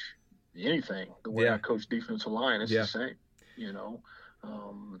change anything the way I coach defensive line. It's the same,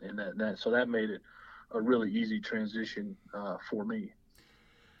 and that made it a really easy transition for me.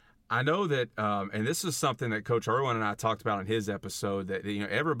 I know that, and this is something that Coach Irwin and I talked about in his episode, that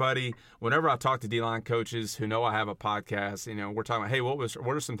everybody, whenever I talk to D-line coaches who know I have a podcast, we're talking about, hey,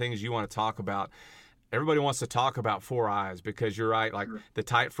 what are some things you want to talk about? Everybody wants to talk about 4 eyes because you're right. Like the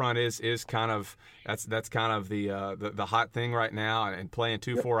tight front is kind of that's kind of the hot thing right now, and playing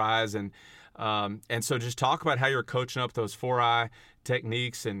 4 eyes, and so just talk about how you're coaching up those 4 eye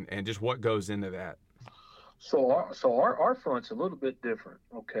techniques and just what goes into that. So our front's a little bit different,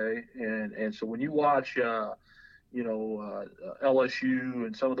 okay? And so when you watch, LSU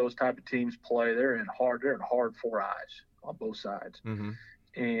and some of those type of teams play, they're in hard 4 eyes on both sides,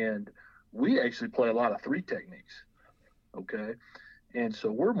 and we actually play a lot of 3 techniques, okay? And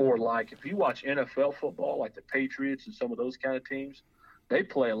so we're more like, if you watch NFL football, like the Patriots and some of those kind of teams, they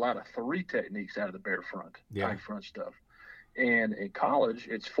play a lot of 3 techniques out of the bare front, tight front stuff. And in college,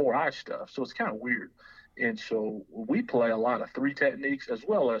 it's 4 eye stuff, so it's kind of weird. And so we play a lot of 3 techniques as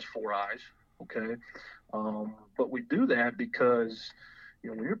well as 4 eyes, okay? But we do that because,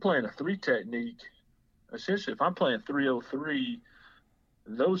 when you're playing a 3 technique, essentially if I'm playing 3-0-3,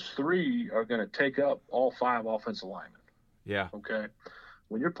 those 3 are going to take up all 5 offensive linemen. Yeah. Okay.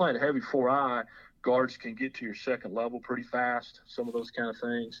 When you're playing a heavy 4 eye, guards can get to your second level pretty fast, some of those kind of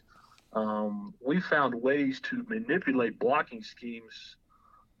things. We found ways to manipulate blocking schemes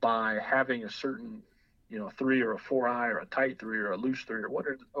by having a certain 3 or a 4 eye or a tight 3 or a loose 3 or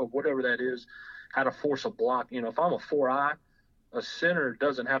whatever that is, how to force a block. If I'm a 4 eye, a center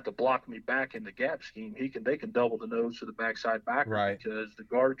doesn't have to block me back in the gap scheme. They can double the nose to the backside back because the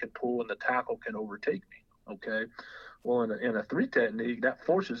guard can pull and the tackle can overtake me. Okay. Well, in a 3 technique, that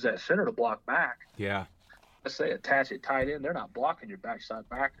forces that center to block back. Yeah. Let's say attach it tight end. They're not blocking your backside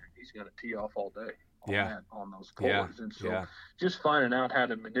backer. He's going to tee off all day on those cores. And so just finding out how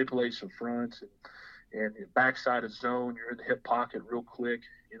to manipulate some fronts and the backside of zone, you're in the hip pocket real quick.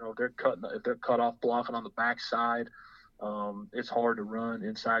 If they're cut off blocking on the backside, it's hard to run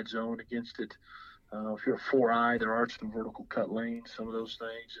inside zone against it. If you're a 4 eye, there are some vertical cut lanes, some of those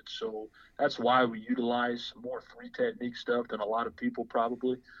things. And so that's why we utilize more 3 technique stuff than a lot of people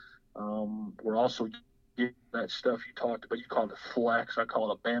probably. We're also getting that stuff you talked about. You call it flex. I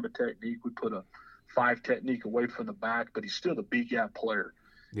call it a Bama technique. We put a 5 technique away from the back, but he's still the B-gap player.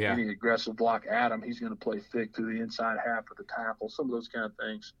 Yeah. Any aggressive block at him, he's going to play thick through the inside half of the tackle, some of those kind of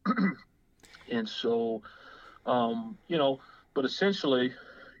things. And so, but essentially,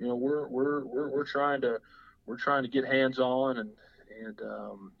 we're trying to get hands on and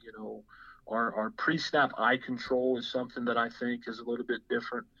our pre-snap eye control is something that I think is a little bit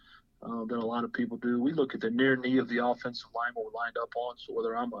different than a lot of people do. We look at the near knee of the offensive line we're lined up on. So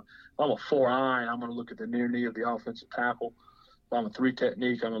whether I'm a 4 eye, I'm going to look at the near knee of the offensive tackle. If I'm a 3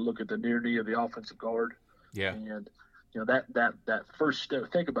 technique, I'm going to look at the near knee of the offensive guard. Yeah. And that first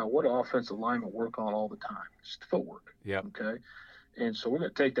step. Think about what offensive linemen work on all the time. It's footwork. Yep. Okay. And so we're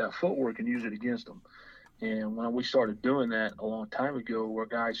going to take that footwork and use it against them. And when we started doing that a long time ago, where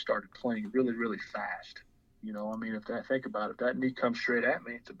guys started playing really, really fast. Think about it. If that knee comes straight at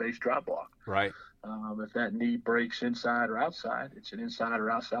me, it's a base drop block. Right. If that knee breaks inside or outside, it's an inside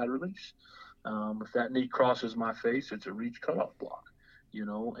or outside release. If that knee crosses my face, it's a reach cutoff block.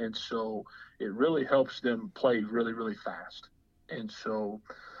 And so it really helps them play really, really fast. And so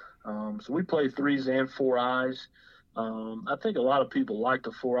we play 3s and 4-eyes. I think a lot of people like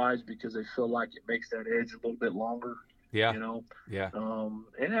the 4-eyes because they feel like it makes that edge a little bit longer. Yeah. Yeah.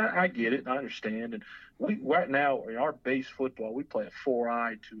 And I get it. I understand. And we right now in our base football, we play a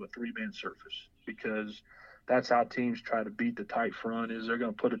 4-eye to a 3-man surface because that's how teams try to beat the tight front. Is they're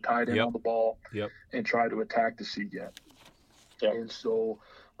going to put a tight end on the ball and try to attack the C gap. Yep. And so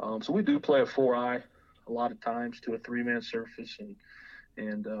we do play a 4-eye a lot of times to a 3-man surface,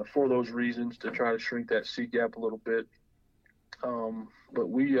 and for those reasons to try to shrink that C gap a little bit. But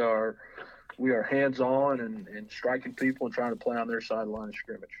we are hands-on and striking people and trying to play on their side of the line of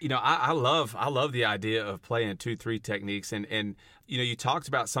scrimmage. I love the idea of playing 2-3 techniques, and you talked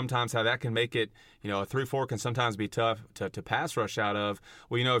about sometimes how that can make it, a 3-4 can sometimes be tough to pass rush out of.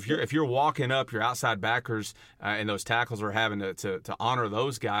 Well, if you're walking up your outside backers and those tackles are having to honor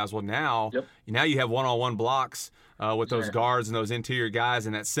those guys, well now you have one-on-one blocks with those guards and those interior guys,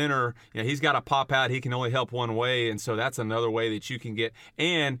 and that center, he's got to pop out. He can only help one way, and so that's another way that you can get.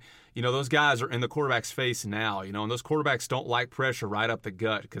 And those guys are in the quarterback's face now, and those quarterbacks don't like pressure right up the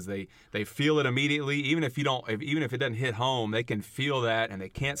gut because they feel it immediately. Even if it doesn't hit home, they can feel that, and they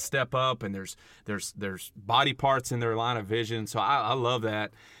can't step up, and there's body parts in their line of vision. So I love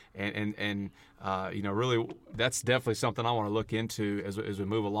that. And really, that's definitely something I want to look into as we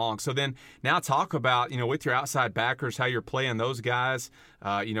move along. So then now talk about, with your outside backers, how you're playing those guys,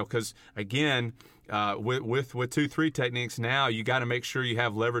 because again, with 2-3 techniques now, you got to make sure you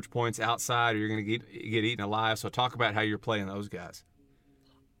have leverage points outside or you're going to get eaten alive. So talk about how you're playing those guys.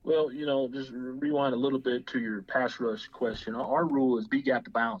 Well, just rewind a little bit to your pass rush question. Our rule is B gap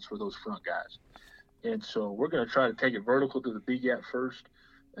to bounce for those front guys. And so we're going to try to take it vertical to the B gap first.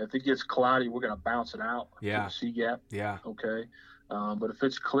 If it gets cloudy, we're going to bounce it out to the C gap. Yeah. Okay. But if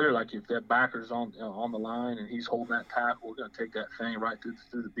it's clear, like if that backer's on the line and he's holding that tackle, we're going to take that thing right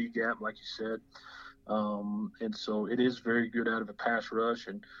through the B gap, like you said. And so it is very good out of a pass rush.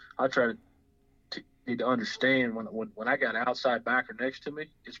 And I try to understand when I got an outside backer next to me,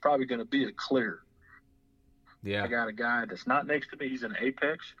 it's probably going to be a clear. Yeah. I got a guy that's not next to me. He's in an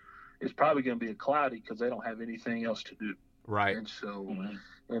apex. It's probably going to be a cloudy because they don't have anything else to do. Right. And so,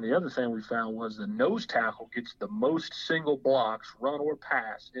 and the other thing we found was the nose tackle gets the most single blocks, run or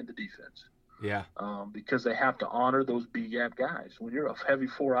pass, in the defense. Yeah. Because they have to honor those B gap guys. When you're a heavy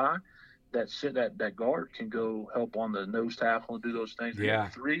 4-eye, that guard can go help on the nose tackle and do those things. Yeah.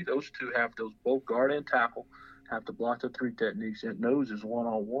 3, those two have those both guard and tackle have to block the 3 techniques. And nose is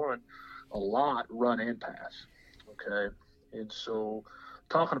one-on-one a lot, run and pass. Okay. And so,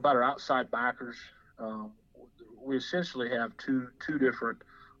 talking about our outside backers, we essentially have two different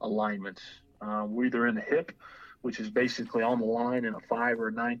alignments. We're either in the hip, which is basically on the line in a 5 or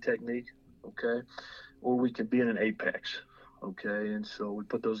a 9 technique, okay, or we can be in an apex, okay. And so we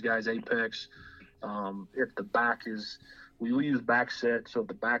put those guys apex. If the back is, we use back set, so if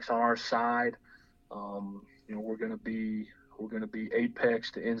the back's on our side, we're going to be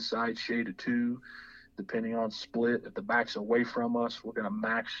apex to inside shade of 2. Depending on split, if the back's away from us, we're going to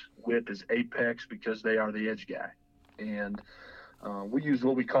max width as apex because they are the edge guy. And we use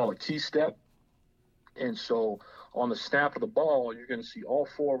what we call a key step. And so on the snap of the ball, you're going to see all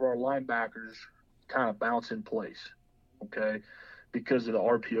 4 of our linebackers kind of bounce in place, okay, because of the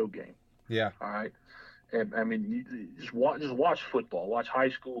RPO game. Yeah. All right. And, you just watch football. Watch high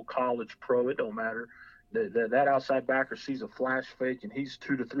school, college, pro. It don't matter. That outside backer sees a flash fake and he's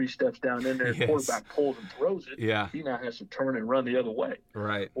 2 to 3 steps down in there. Yes. Quarterback pulls and throws it. Yeah. He now has to turn and run the other way.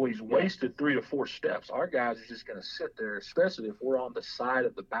 Right. Well, he's wasted 3 to 4 steps. Our guys are just going to sit there, especially if we're on the side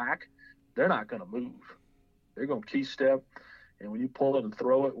of the back. They're not going to move. They're going to key step. And when you pull it and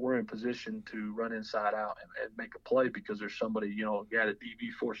throw it, we're in position to run inside out and make a play because there's somebody, got a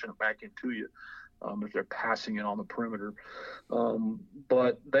DB forcing it back into you. If they're passing it on the perimeter.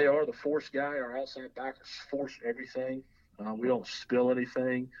 But they are the force guy. Our outside backers force everything. We don't spill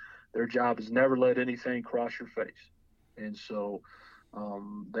anything. Their job is never let anything cross your face. And so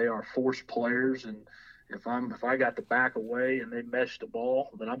they are force players. And if I got the back away and they mesh the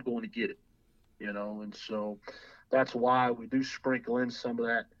ball, then I'm going to get it. And so that's why we do sprinkle in some of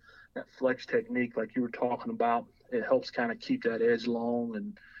flex technique like you were talking about. It helps kind of keep that edge long,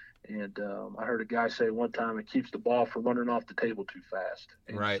 and I heard a guy say one time it keeps the ball from running off the table too fast.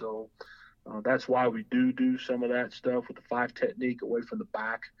 And Right. so that's why we do some of that stuff with the 5 technique away from the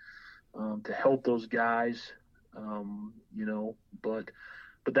back to help those guys, but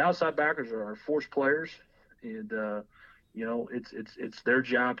the outside backers are our force players, and it's their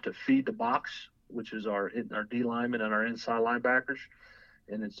job to feed the box, which is our D linemen and our inside linebackers,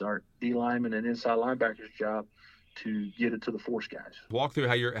 and it's our D linemen and inside linebackers' job to get it to the force guys. Walk through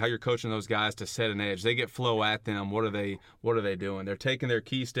how you're coaching those guys to set an edge. They get flow at them. What are they doing? They're taking their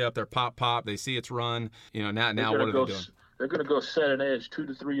key step, their pop. They see it's run. Now what are they doing? They're going to go set an edge 2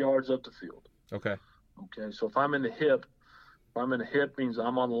 to 3 yards up the field. Okay. So if I'm in the hip means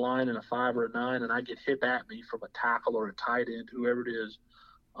I'm on the line in a 5 or a 9, and I get hip at me from a tackle or a tight end, whoever it is.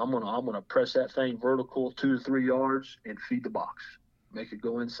 I'm gonna press that thing vertical 2 to 3 yards and feed the box, make it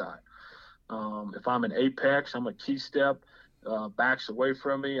go inside. If I'm in apex, I'm a key step, backs away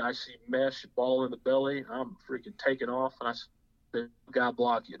from me. I see mesh, ball in the belly. I'm freaking taking off, and I say, "Guy,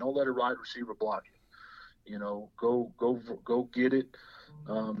 block you. Don't let a wide receiver block you. Go get it."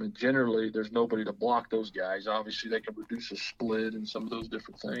 And generally, there's nobody to block those guys. Obviously, they can reduce a split and some of those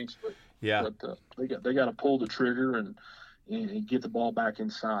different things, but they got to pull the trigger and get the ball back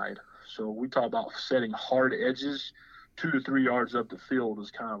inside. So we talk about setting hard edges 2 to 3 yards up the field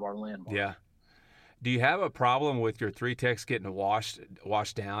is kind of our landmark. Yeah. Do you have a problem with your 3 techs getting washed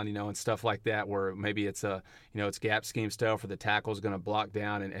down, and stuff like that, where maybe it's it's gap scheme stuff, where the tackle's going to block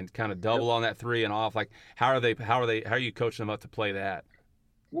down and kind of double on that 3 and off? Like, how are you coaching them up to play that?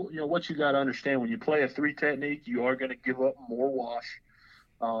 Well, what you got to understand, when you play a 3 technique, you are going to give up more wash.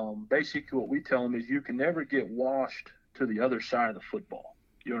 Basically, what we tell them is you can never get washed to the other side of the football.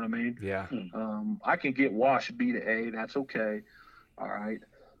 You know what I mean? Yeah. I can get washed B to A. That's okay. All right.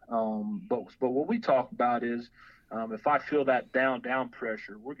 But what we talk about is if I feel that down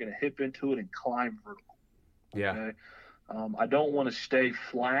pressure, we're going to hip into it and climb vertical. Yeah. Okay? I don't want to stay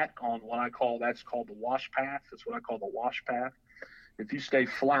flat on that's called the wash path. That's what I call the wash path. If you stay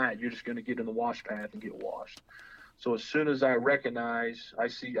flat, you're just going to get in the wash path and get washed. So as soon as I recognize, I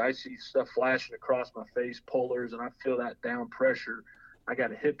see stuff flashing across my face, pullers, and I feel that down pressure, I got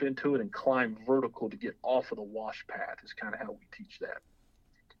to hip into it and climb vertical to get off of the wash path. Is kind of how we teach that.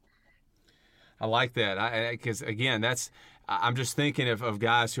 I like that. Because again, I'm just thinking of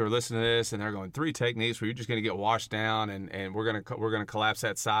guys who are listening to this and they're going 3 techniques where you're just going to get washed down and we're going to collapse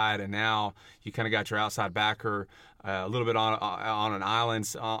that side, and now you kind of got your outside backer a little bit on an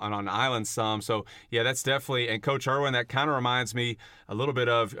island on an island some. So yeah, that's definitely. And Coach Irwin, that kind of reminds me a little bit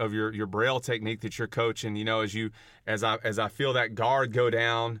of your Braille technique that you're coaching. As I feel that guard go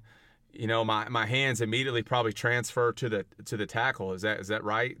down, my hands immediately probably transfer to the tackle. Is that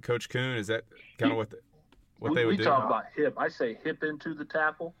right, Coach Kuhn? Is that kind of what they would do? We talk about hip. I say hip into the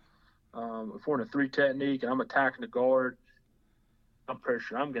tackle. If we're in a 3 technique and I'm attacking the guard, I'm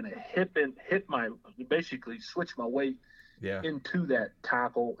pressure. I'm going to basically switch my weight into that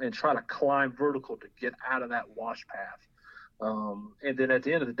tackle and try to climb vertical to get out of that wash path. And then at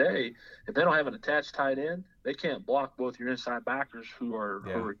the end of the day, if they don't have an attached tight end, they can't block both your inside backers who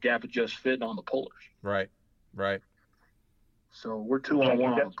are gap adjust fitting on the pullers. Right. So we're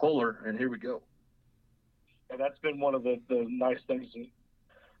 2-on-1 on the puller, and here we go. And that's been one of the nice things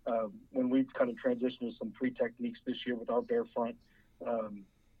when we've kind of transitioned to some 3 techniques this year with our bear front,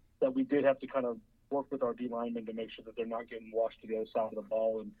 that we did have to kind of work with our D linemen to make sure that they're not getting washed to the other side of the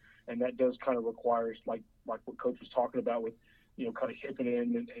ball, and that does kind of requires like what Coach was talking about with kind of hipping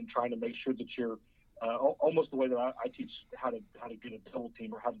in and trying to make sure that you're almost the way that I teach how to get a double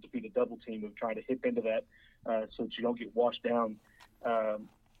team or how to defeat a double team, of trying to hip into that so that you don't get washed down.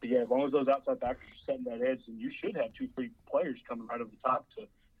 But yeah, as long as those outside backers are setting that edge, then you should have 2-3 players coming right over the top to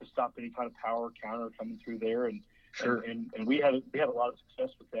stop any kind of power counter coming through there. And sure. And we had a lot of success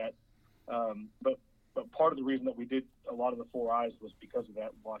with that. But part of the reason that we did a lot of the 4 eyes was because of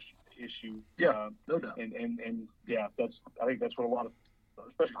that wash issue. Yeah, no doubt. And yeah, I think that's what a lot of,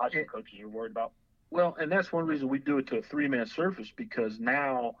 especially high school coaches, are worried about. Well, and that's one reason we do it to a 3-man surface, because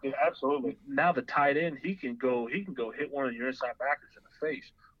now, absolutely, now the tight end, he can go hit one of your inside backers in the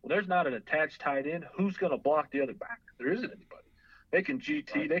face. Well, there's not an attached tight end. Who's going to block the other backer? There isn't anybody. They can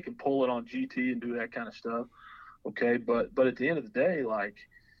GT, right. They can pull it on GT and do that kind of stuff. Okay, but at the end of the day, like,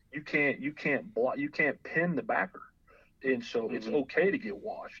 you can't block, you can't pin the backer, and so it's okay to get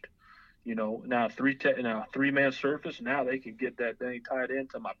washed. Now 3-man surface. Now they can get that thing tied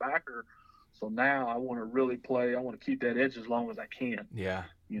into my backer, So now I want to really play. I want to keep that edge as long as I can. Yeah.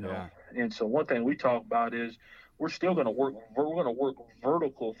 And so one thing we talk about is we're still going to work. We're going to work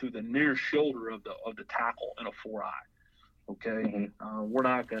vertical through the near shoulder of the tackle in a 4-eye. Okay, we're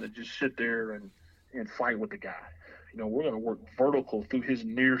not going to just sit there and fight with the guy. We're going to work vertical through his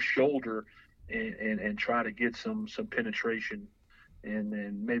near shoulder and try to get some penetration and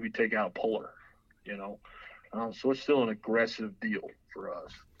then maybe take out a puller. So it's still an aggressive deal for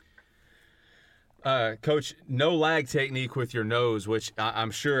us. Coach, no lag technique with your nose, which I'm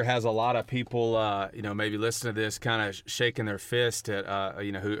sure has a lot of people, maybe listen to this kind of shaking their fist at,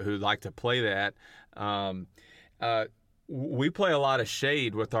 who like to play that. We play a lot of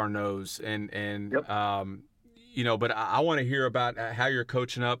shade with our nose, and yep. But I want to hear about how you're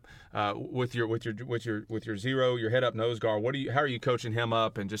coaching up with your zero, your head up nose guard. How are you coaching him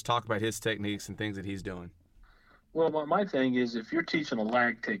up, and just talk about his techniques and things that he's doing? Well, my thing is, if you're teaching a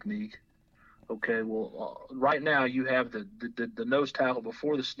lag technique, okay, well, right now you have the nose tackle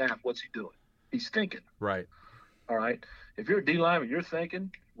before the snap. What's he doing? He's thinking. Right. All right. If you're a D lineman, you're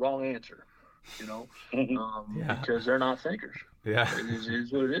thinking, wrong answer, because they're not thinkers. Yeah. It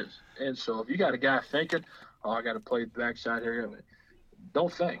is what it is. And so if you got a guy thinking, I got to play the backside here,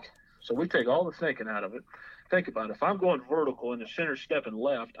 don't think. So we take all the thinking out of it. Think about it. If I'm going vertical and the center stepping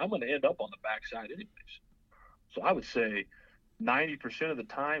left, I'm going to end up on the backside anyways. So I would say 90% of the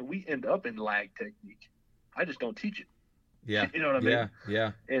time we end up in lag technique. I just don't teach it. Yeah. You know what I mean?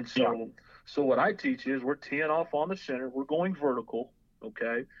 Yeah. And so what I teach is we're teeing off on the center. We're going vertical,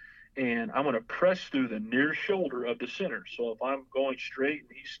 okay? And I'm going to press through the near shoulder of the center. So if I'm going straight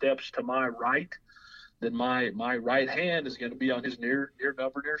and he steps to my right, then my right hand is going to be on his near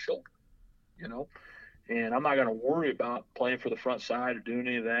shoulder, And I'm not going to worry about playing for the front side or doing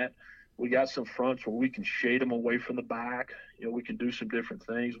any of that. We got some fronts where we can shade them away from the back. We can do some different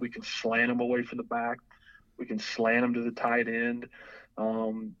things. We can slant them away from the back. We can slant them to the tight end.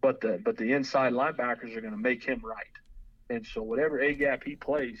 But the inside linebackers are going to make him right. And so whatever A-gap he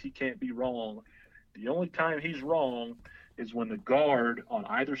plays, he can't be wrong. The only time he's wrong is when the guard on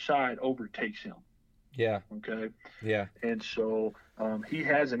either side overtakes him. Yeah. Okay. Yeah. And so he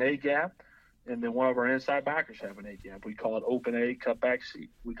has an A-gap. And then one of our inside backers have an A-gap. We call it open A, cutback C.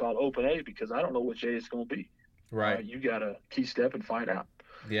 We call it open A because I don't know which A it's going to be. Right. You got to key step and find out.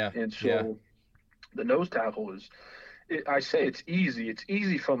 Yeah. And so the nose tackle I say it's easy. It's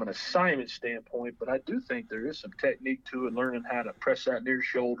easy from an assignment standpoint, but I do think there is some technique to it, learning how to press that near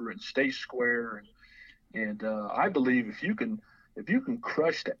shoulder and stay square. And I believe if you can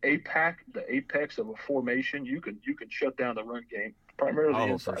crush the apex of a formation, you can shut down the run game, primarily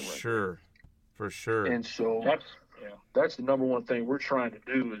the inside run game. For sure. And so that's the number one thing we're trying to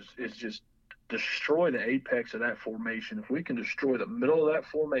do is just destroy the apex of that formation. If we can destroy the middle of that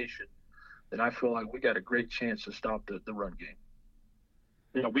formation, then I feel like we got a great chance to stop the run game.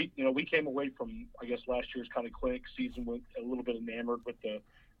 We came away from, I guess, last year's kind of clinic season with a little bit enamored with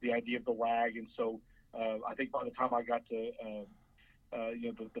the idea of the lag. And so I think by the time I got to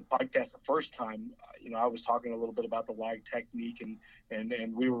the podcast the first time, I was talking a little bit about the lag technique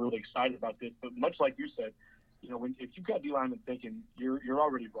and we were really excited about this. But much like you said, if you've got D linemen thinking, you're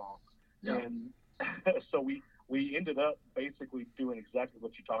already wrong. Yeah. And so we ended up basically doing exactly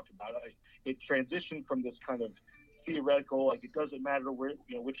what you talked about. It transitioned from this kind of theoretical, like it doesn't matter where,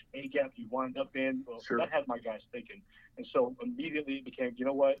 which A gap you wind up in. Well, sure. That had my guys thinking. And so immediately it became, you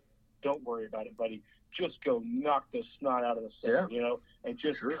know what? Don't worry about it, buddy. Just go knock the snot out of the center, and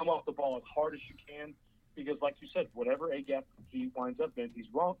just come off the ball as hard as you can. Because like you said, whatever A gap he winds up in, he's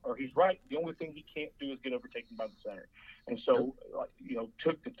wrong or he's right. The only thing he can't do is get overtaken by the center. And so,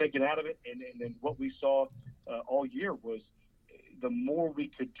 took the thinking out of it. And then what we saw all year was the more we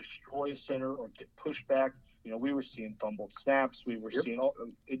could destroy a center or get pushed back, we were seeing fumbled snaps. We were seeing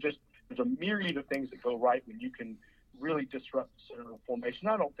there's a myriad of things that go right when you can really disrupt the center of formation.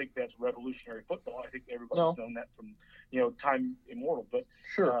 I don't think that's revolutionary football. I think everybody's known that from, time immemorial. But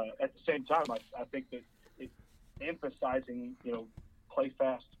sure. At the same time, I think that it's emphasizing, play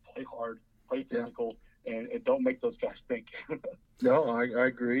fast, play hard, play physical, and don't make those guys think. No, I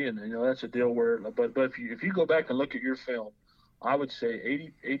agree, and that's a deal where. But if you go back and look at your film, I would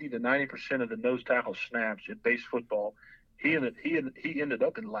say 80 to 90% of the nose tackle snaps in base football, he ended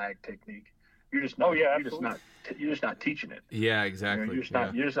up in lag technique. You're just not. You're just not teaching it. Yeah, exactly. You're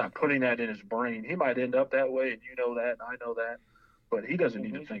just not putting that in his brain. He might end up that way, and you know that, and I know that, but he doesn't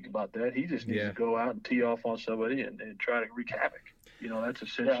need to think about that. He just needs to go out and tee off on somebody and try to wreak havoc. That's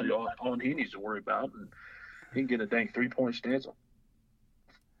essentially all he needs to worry about, and he can get a dang 3-point stance.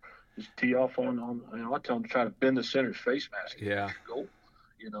 Just tee off on. I tell him to try to bend the center's face mask. Yeah. Go.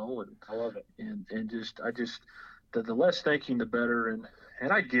 And I love it. And the less thinking, the better.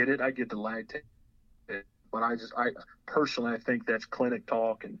 And I get it. I get the lag tape, but I personally, I think that's clinic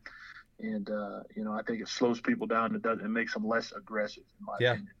talk, and I think it slows people down and makes them less aggressive, in my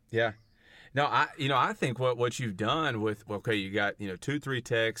opinion. Yeah. No, I think what you've done with, okay, you got 2-3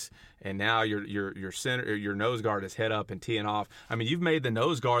 techs, and now your center, your nose guard is head up and teeing off. I mean, you've made the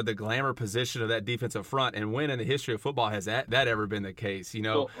nose guard the glamour position of that defensive front, and when in the history of football has that ever been the case?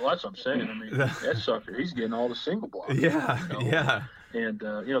 Well, that's what I'm saying. I mean, that sucker, he's getting all the single blocks. Yeah. And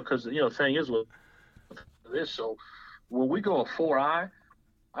because the thing is with this, so when we go a 4-eye,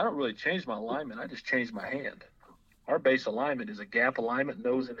 I don't really change my alignment. I just change my hand. Our base alignment is a gap alignment,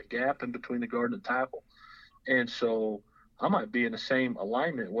 nose in the gap in between the guard and the tackle. And so I might be in the same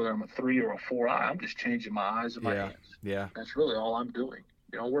alignment, whether I'm a 3 or a 4-eye. I'm just changing my eyes and my hands. Yeah. That's really all I'm doing.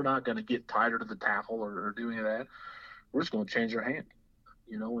 We're not going to get tighter to the tackle or do any of that. We're just going to change our hand.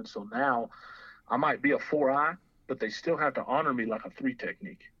 And so now I might be a 4-eye, but they still have to honor me like a 3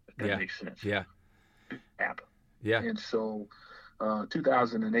 technique, if that makes sense. Yeah. Yeah. And so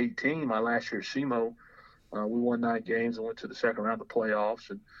 2018, my last year at SEMO, we won 9 games and went to the second round of the playoffs.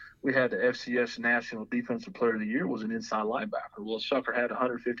 And we had the FCS National Defensive Player of the Year was an inside linebacker. Well, the sucker had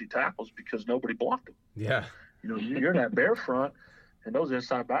 150 tackles because nobody blocked him. Yeah. You're in that bear front, and those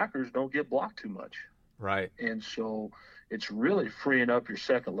inside backers don't get blocked too much. Right. And so it's really freeing up your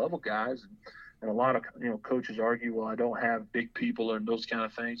second level guys. And a lot of coaches argue, well, I don't have big people and those kind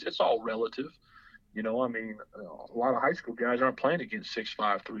of things. It's all relative. A lot of high school guys aren't playing against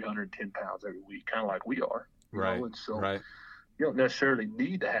 6'5", 310 pounds every week, kind of like we are. Right. And so right. You don't necessarily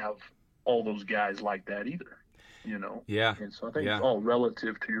need to have all those guys like that either. Yeah. And so I think it's all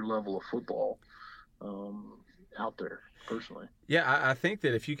relative to your level of football out there, personally. Yeah, I think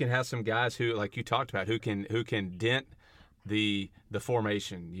that if you can have some guys who, like you talked about, who can dent the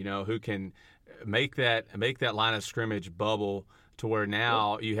formation, who can make that line of scrimmage bubble to where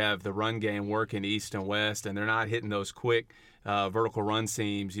now you have the run game working east and west, and they're not hitting those quick vertical run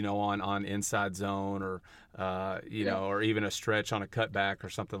seams, on inside zone or or even a stretch on a cutback or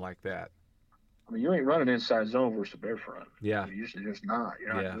something like that. I mean, you ain't running inside zone versus a bear front. Yeah, you're just not.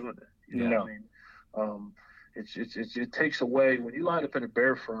 You're not doing it. Yeah. It takes away when you line up in a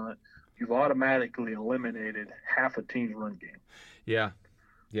bear front, you've automatically eliminated half a team's run game. Yeah.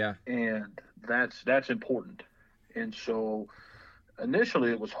 And that's important. And so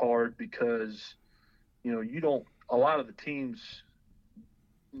initially it was hard because, a lot of the teams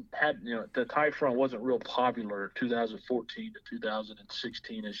had, the tight front wasn't real popular 2014 to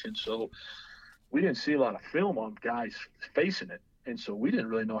 2016-ish. And so we didn't see a lot of film on guys facing it. And so we didn't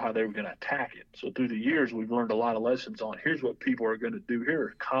really know how they were going to attack it. So through the years, we've learned a lot of lessons on here's what people are going to do. Here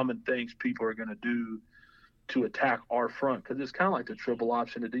are common things people are going to do to attack our front, because it's kind of like the triple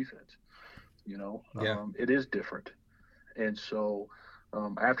option of defense. It is different. And so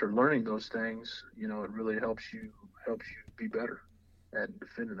after learning those things, it really helps you be better at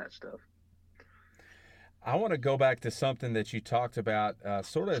defending that stuff. I want to go back to something that you talked about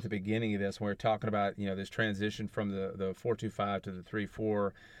sort of at the beginning of this, when we were talking about, this transition from the 4-2-5 to the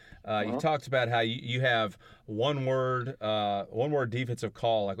 3-4. You talked about how you have one word defensive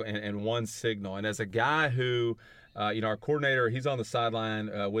call and one signal. And as a guy who, our coordinator, he's on the sideline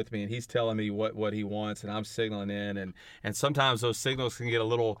with me, and he's telling me what he wants, and I'm signaling in. And sometimes those signals can get a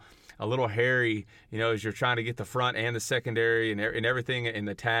little hairy, as you're trying to get the front and the secondary and everything in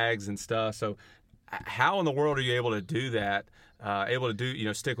the tags and stuff. So how in the world are you able to do that?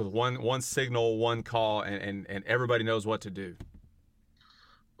 Stick with one signal, one call, and everybody knows what to do?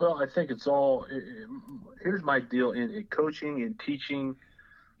 Well, I think it's all. Here's my deal in coaching and teaching.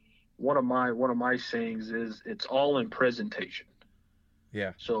 One of my sayings is it's all in presentation.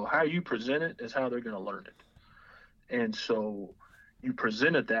 Yeah. So how you present it is how they're going to learn it, and so you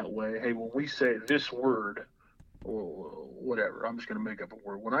present it that way. Hey, when we say this word or whatever, I'm just going to make up a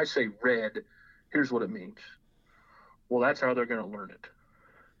word. When I say red, here's what it means. Well, that's how they're going to learn it.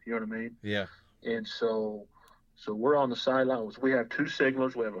 You know what I mean? Yeah. And so we're on the sidelines. We have 2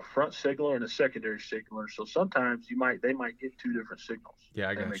 signalers. We have a front signaler and a secondary signaler. So sometimes they might get 2 different signals. Yeah,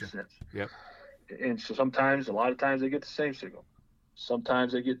 I got you. That makes sense. Yep. And so a lot of times they get the same signal.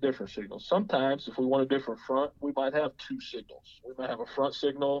 Sometimes they get different signals. Sometimes if we want a different front, we might have 2 signals. We might have a front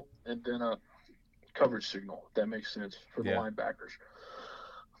signal and then a coverage signal, if that makes sense, for the linebackers.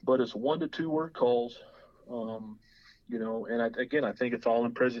 But it's 1 to 2 word calls. And I think it's all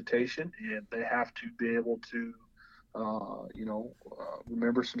in presentation, and they have to be able to,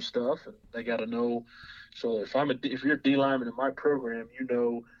 remember some stuff, and they got to know. So if you're a D lineman in my program,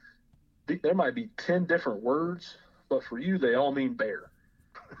 there might be 10 different words, but for you, they all mean bear.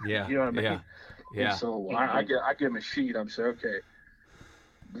 Yeah. You know what I mean? Yeah. Yeah. And so I give him a sheet. I'm saying, okay,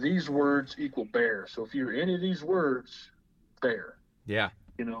 these words equal bear. So if you're any of these words, bear. Yeah.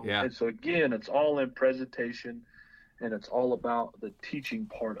 You know. Yeah. And so again, it's all in presentation, and it's all about the teaching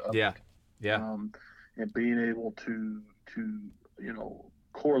part of Yeah. it. Yeah. And being able to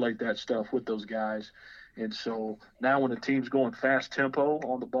correlate that stuff with those guys. And so now when the team's going fast tempo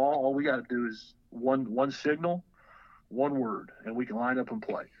on the ball, all we got to do is one signal, one word, and we can line up and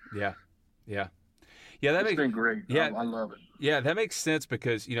play. Yeah. Yeah. Yeah, It's been great. Yeah, I love it. Yeah, that makes sense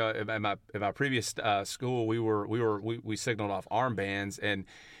because in my previous school we signaled off armbands, and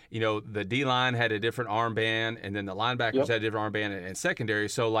the D line had a different armband, and then the linebackers had a different armband in secondary.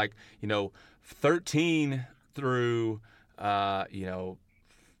 So 13 through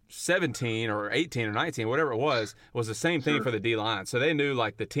 17 or 18 or 19, whatever it was the same thing for the D line. So they knew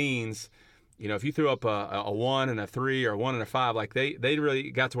the teens. If you threw up a 1 and a 3 or a 1 and a 5, they really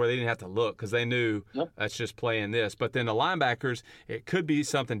got to where they didn't have to look because they knew that's just playing this. But then the linebackers, it could be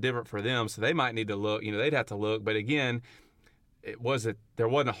something different for them, so they might need to look. They'd have to look. But again, there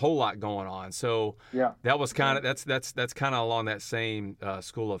wasn't a whole lot going on. So that was kind of that's kind of along that same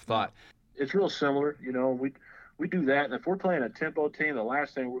school of thought. It's real similar. We do that, and if we're playing a tempo team, the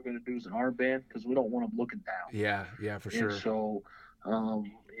last thing we're going to do is an armband because we don't want them looking down. Yeah, for sure. And so.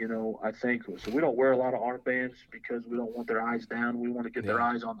 I think so. We don't wear a lot of armbands because we don't want their eyes down. We want to get their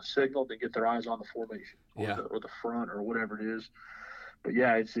eyes on the signal, to get their eyes on the formation or the front or whatever it is. But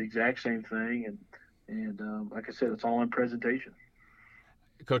yeah, it's the exact same thing, and like I said, it's all in presentation.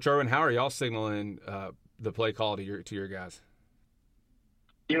 Coach Irwin, how are y'all signaling the play call to your guys?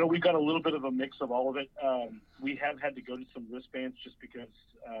 We've got a little bit of a mix of all of it. We have had to go to some wristbands just because,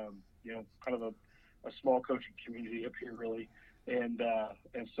 kind of a small coaching community up here, really. And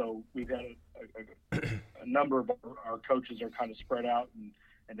so we've had a number of our coaches are kind of spread out, and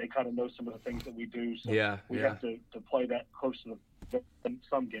they kind of know some of the things that we do. So we have to play that close to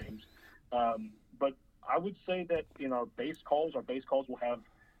some games. But I would say that in our base calls will have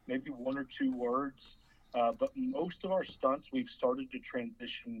maybe 1 or 2 words. But most of our stunts, we've started to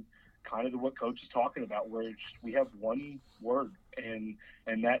transition kind of to what Coach is talking about, where we have one word, and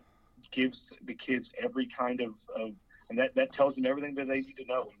that gives the kids every kind of and that tells them everything that they need to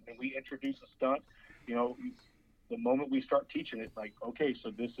know. When we introduce a stunt, the moment we start teaching it, okay, so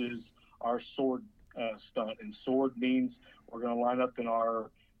this is our sword stunt, and sword means we're going to line up in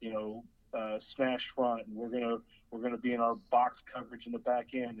our, smash front, and we're going to be in our box coverage in the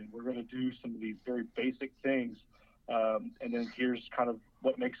back end, and we're going to do some of these very basic things, and then here's kind of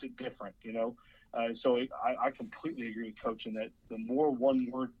what makes it different, So I completely agree with Coach in that the more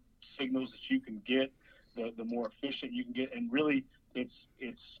one-word signals that you can get, the more efficient you can get. And really, it's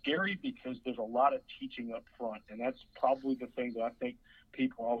scary because there's a lot of teaching up front, and that's probably the thing that I think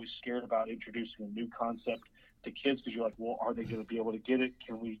people are always scared about introducing a new concept to kids, because you're like, well, are they going to be able to get it?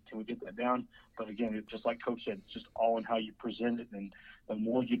 Can we get that down? But again, just like Coach said, it's just all in how you present it, and the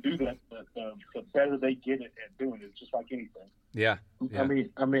more you do that, the better they get it at doing it. It's just like anything. Yeah. I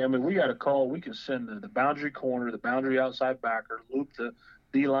mean, we got a call. We can send the boundary corner, the boundary outside backer, loop the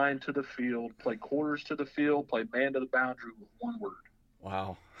D-line to the field, play quarters to the field, play man to the boundary with one word.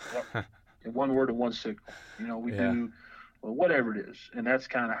 Wow. And one word and one signal. We do whatever it is. And that's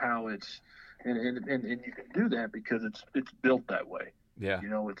kind of how it's and you can do that because it's built that way. Yeah.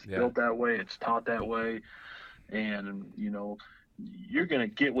 It's built that way, it's taught that way. And, you're going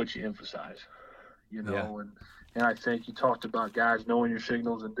to get what you emphasize, and I think you talked about guys knowing your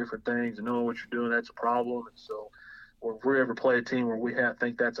signals and different things and knowing what you're doing. That's a problem. And so, or if we ever play a team where we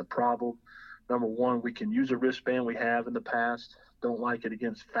think that's a problem, number one, we can use a wristband. We have in the past. Don't like it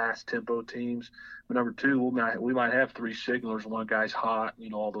against fast tempo teams. But number two, we might have 3 signalers. One guy's hot,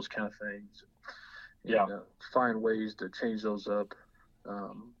 all those kind of things. And, find ways to change those up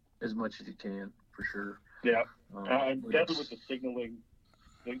as much as you can, for sure. Yeah, definitely with the signaling,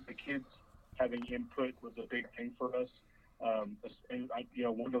 the kids having input was a big thing for us. And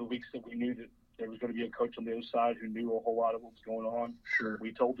one of the weeks that we knew that there was going to be a coach on the other side who knew a whole lot of what was going on. Sure.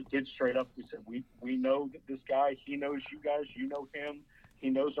 We told the kids straight up. We said, we know that this guy, he knows you guys, you know him, he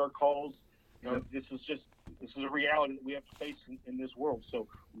knows our calls. This is a reality that we have to face in this world. So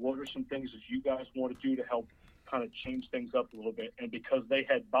what are some things that you guys want to do to help kind of change things up a little bit? And because they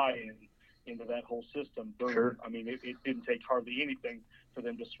had buy-in into that whole system, sure. I mean, it didn't take hardly anything for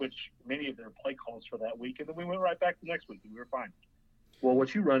them to switch many of their play calls for that week. And then we went right back the next week and we were fine. Well,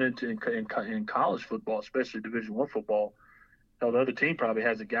 what you run into in college football, especially Division I football, the other team probably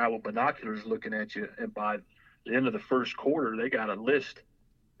has a guy with binoculars looking at you, and by the end of the first quarter, they got a list,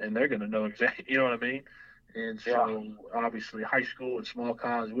 and they're going to know exactly, you know what I mean? And so, obviously, high school and small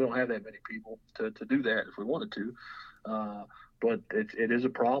college, we don't have that many people to do that if we wanted to. But it is a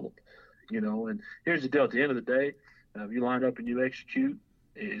problem, And here's the deal: at the end of the day, if you line up and you execute,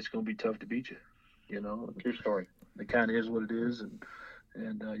 it's going to be tough to beat you. True story. It kind of is what it is,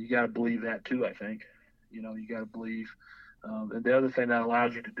 and you got to believe that too. I think, you got to believe. And the other thing that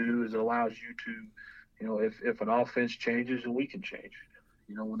allows you to do is it allows you to, if an offense changes, then we can change.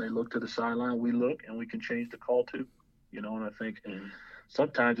 When they look to the sideline, we look and we can change the call too. And I think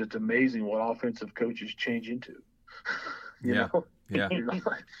sometimes it's amazing what offensive coaches change into. you know? Yeah.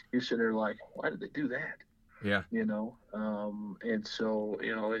 You're sitting there like, why did they do that? Yeah. And so,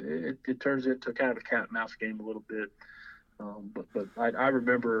 it turns into kind of a cat and mouse game a little bit. But I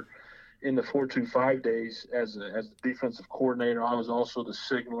remember in the 4-2-5 days as the defensive coordinator, I was also the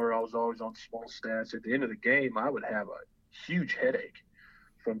signaler. I was always on small stats. At the end of the game, I would have a huge headache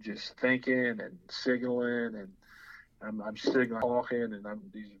from just thinking and signaling, and I'm signaling, talking, and I'm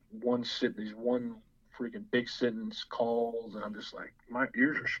these one freaking big sentence calls, and I'm just like, my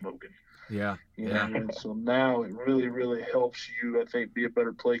ears are smoking. Yeah. And so now it really, really helps you, I think, be a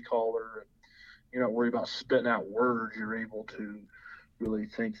better play caller. And you're not worried about spitting out words. You're able to really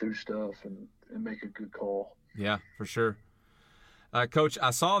think through stuff and make a good call. Yeah, for sure. Coach, I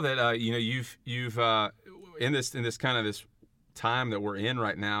saw that you've in this kind of this time that we're in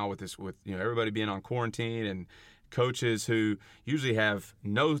right now with everybody being on quarantine and coaches who usually have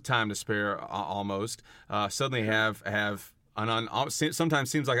no time to spare almost suddenly have sometimes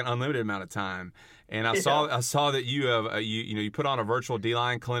seems like an unlimited amount of time. And I saw that you have you put on a virtual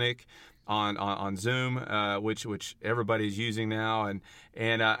D-line clinic on Zoom, which everybody's using now,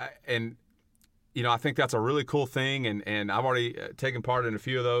 and I think that's a really cool thing, and I've already taken part in a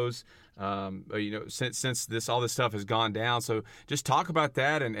few of those. Since all this stuff has gone down. So just talk about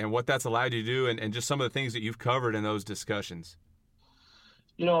that and what that's allowed you to do, and just some of the things that you've covered in those discussions.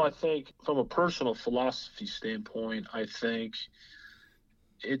 I think from a personal philosophy standpoint, I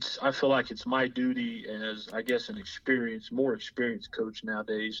feel like it's my duty as, I guess, more experienced coach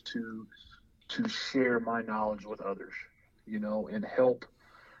nowadays to share my knowledge with others, and help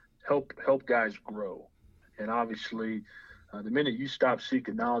guys grow. And obviously, the minute you stop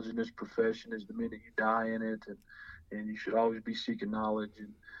seeking knowledge in this profession is the minute you die in it, and you should always be seeking knowledge.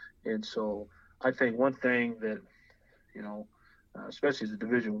 And so I think one thing that, especially as a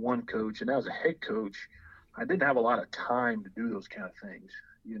Division I coach and as a head coach, I didn't have a lot of time to do those kind of things,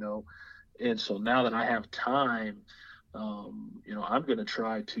 And so now that I have time, I'm going to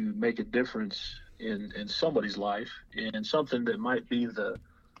try to make a difference in somebody's life, and something that might be the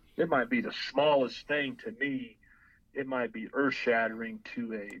smallest thing to me. It might be earth-shattering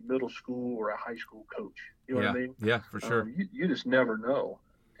to a middle school or a high school coach. You know what I mean? Yeah, for sure. You just never know.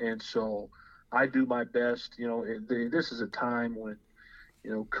 And so I do my best. This is a time when,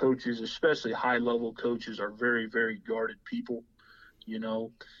 coaches, especially high-level coaches, are very, very guarded people,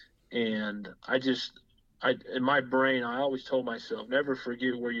 And in my brain, I always told myself, never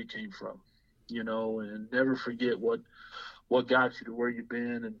forget where you came from, and never forget what got you to where you've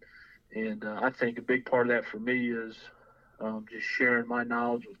been. And I think a big part of that for me is just sharing my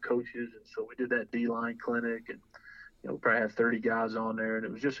knowledge with coaches. And so we did that D-line clinic, and we probably had 30 guys on there, and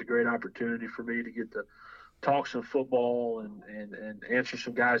it was just a great opportunity for me to get to talk some football and answer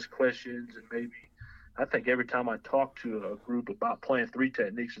some guys' questions. And maybe I think every time I talk to a group about playing 3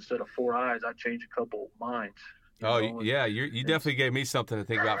 techniques instead of 4 eyes, I change a couple minds. You definitely gave me something to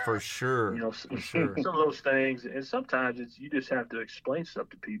think about for sure. For sure. Some of those things, and sometimes you just have to explain stuff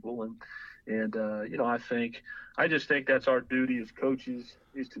to people, and I just think that's our duty as coaches,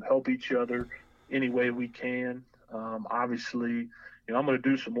 is to help each other any way we can. Obviously, I'm going to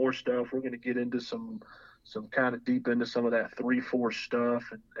do some more stuff. We're going to get into some kind of deep into some of that 3-4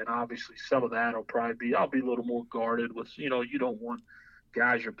 stuff, and obviously some of that will I'll be a little more guarded with, you don't want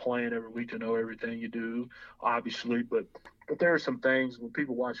guys you're playing every week to know everything you do, obviously, but there are some things when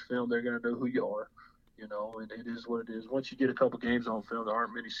people watch film, they're going to know who you are, and it is what it is. Once you get a couple games on film, there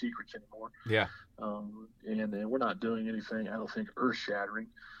aren't many secrets anymore. Yeah. And we're not doing anything, I don't think, earth-shattering.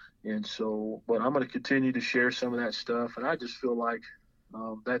 And so, but I'm going to continue to share some of that stuff, and I just feel like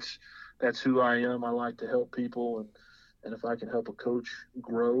that's who I am. I like to help people, and if I can help a coach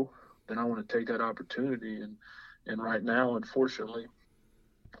grow, then I want to take that opportunity. And right now, unfortunately,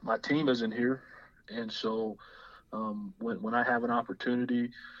 my team isn't here, and so when I have an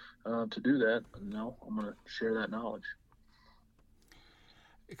opportunity to do that, I'm going to share that knowledge.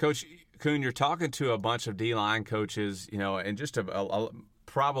 Coach Kuhn, you're talking to a bunch of D-line coaches, and just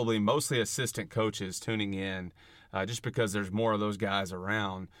probably mostly assistant coaches tuning in. just because there's more of those guys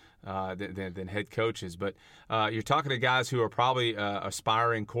around than head coaches. But you're talking to guys who are probably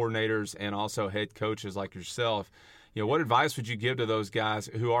aspiring coordinators and also head coaches like yourself. What advice would you give to those guys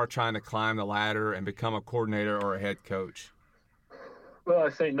who are trying to climb the ladder and become a coordinator or a head coach? Well, I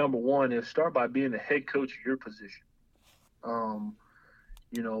think number one is start by being the head coach of your position.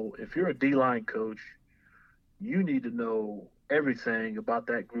 If you're a D-line coach, you need to know everything about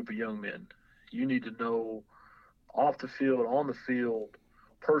that group of young men. You need to know off the field, on the field,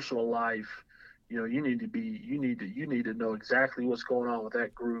 personal life. You need to know exactly what's going on with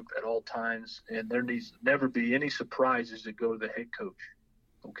that group at all times, and there needs to never be any surprises that go to the head coach.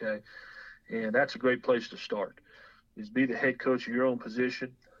 Okay, and that's a great place to start. Is be the head coach of your own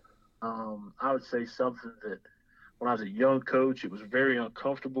position. I would say something that when I was a young coach, it was very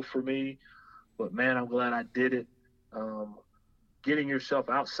uncomfortable for me, but man, I'm glad I did it. Getting yourself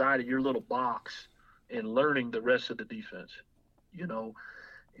outside of your little box and learning the rest of the defense,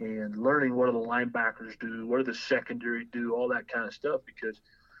 and learning what do the linebackers do, what do the secondary do, all that kind of stuff. Because,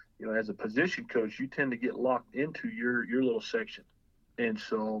 as a position coach, you tend to get locked into your little section. And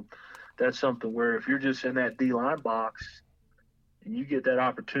so that's something where if you're just in that D-line box and you get that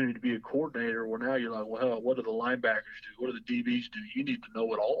opportunity to be a coordinator, well, now you're like, well, what do the linebackers do? What do the DBs do? You need to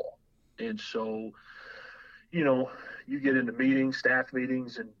know it all. And so, you get into meetings, staff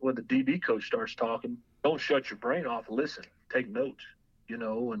meetings, and when the DB coach starts talking, don't shut your brain off. Listen, take notes. A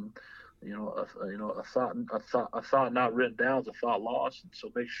thought not written down is a thought lost. And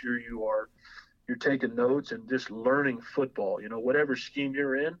so make sure you're taking notes and just learning football. Whatever scheme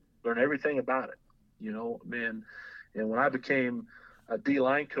you're in, learn everything about it. Man. And when I became a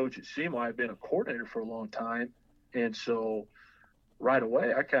D-line coach at SEMO, I'd been a coordinator for a long time, and so right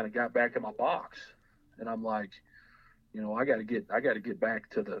away I kind of got back in my box, and I'm like, I got to get back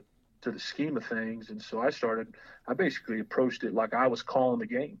to the scheme of things. And so I basically approached it like I was calling the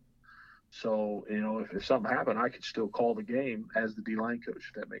game. So, if something happened, I could still call the game as the D-line coach,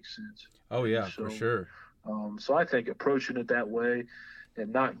 if that makes sense. Oh, yeah, for sure. So I think approaching it that way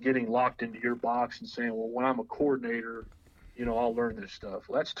and not getting locked into your box and saying, well, when I'm a coordinator, I'll learn this stuff.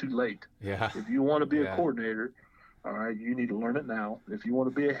 Well, that's too late. Yeah. If you want to be a coordinator, all right, you need to learn it now. If you want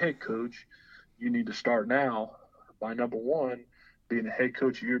to be a head coach, you need to start now by, number one, being the head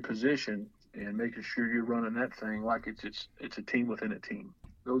coach of your position and making sure you're running that thing like it's a team within a team.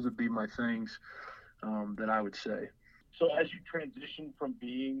 Those would be my things that I would say. So as you transition from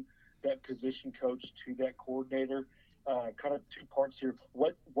being that position coach to that coordinator, kind of two parts here.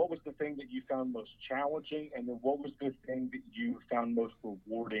 What was the thing that you found most challenging, and then what was the thing that you found most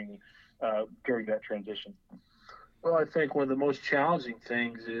rewarding during that transition? Well, I think one of the most challenging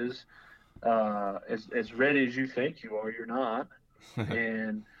things is as ready as you think you are, you're not.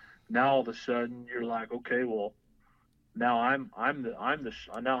 And now all of a sudden you're like, okay, well, now I'm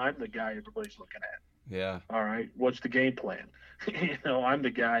the guy everybody's looking at. Yeah. All right. What's the game plan? I'm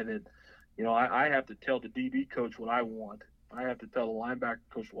the guy that, I have to tell the DB coach what I want. I have to tell the linebacker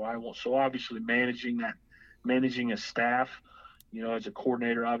coach what I want. So obviously managing a staff, as a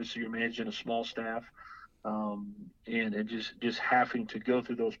coordinator, obviously you're managing a small staff, and just having to go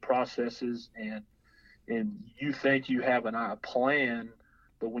through those processes and you think you have a plan,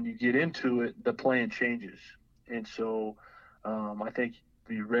 but when you get into it, the plan changes. And so I think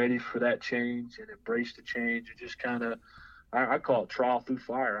be ready for that change and embrace the change and just kind of, I call it trial through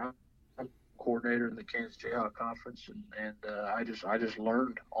fire. I'm coordinator in the Kansas Jayhawk Conference, and I just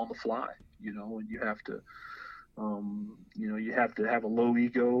learned on the fly, and you have to, you have to have a low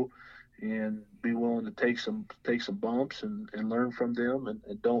ego and be willing to take some bumps and learn from them,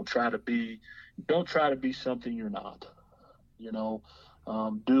 and don't try to be something you're not.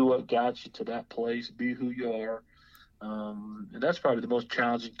 Do what got you to that place, be who you are. And that's probably the most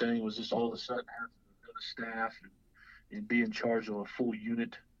challenging thing, was just all of a sudden having a staff and be in charge of a full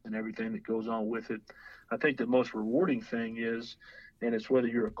unit and everything that goes on with it. I think the most rewarding thing is, and it's whether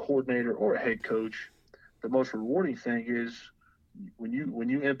you're a coordinator or a head coach, the most rewarding thing is when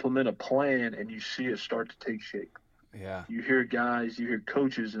you implement a plan and you see it start to take shape. Yeah. You hear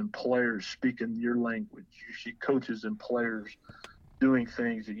coaches and players speaking your language. You see coaches and players doing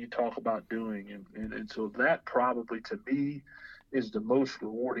things that you talk about doing. And so that probably, to me, is the most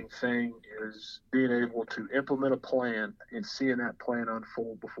rewarding thing, is being able to implement a plan and seeing that plan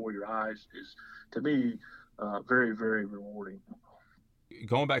unfold before your eyes is, to me, very, very rewarding.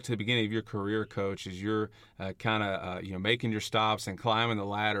 Going back to the beginning of your career, Coach, as you're kind of making your stops and climbing the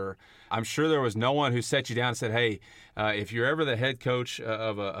ladder, I'm sure there was no one who set you down and said, hey, if you're ever the head coach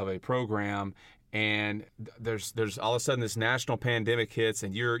of a program and there's all of a sudden this national pandemic hits,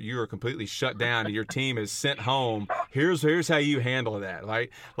 and you're completely shut down, and your team is sent home. Here's how you handle that.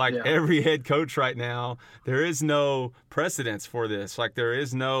 Like every head coach right now, there is no precedence for this. Like there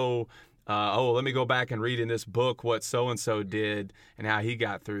is no let me go back and read in this book what so-and-so did and how he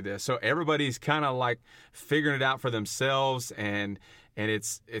got through this. So everybody's kind of like figuring it out for themselves, and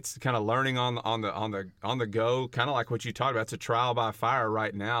it's kind of learning on the go, kind of like what you talked about. It's a trial by fire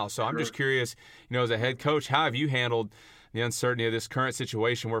right now. So I'm just curious, as a head coach, how have you handled the uncertainty of this current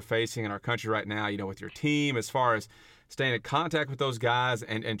situation we're facing in our country right now, with your team, as far as staying in contact with those guys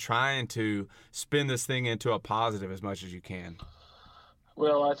and trying to spin this thing into a positive as much as you can?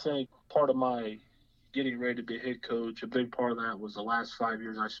 Well, I think part of my getting ready to be a head coach, a big part of that was the last 5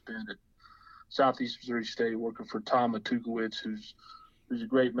 years I spent at Southeast Missouri State working for Tom Matukowicz, who's a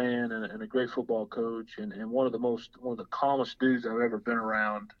great man and a great football coach, and one of the calmest dudes I've ever been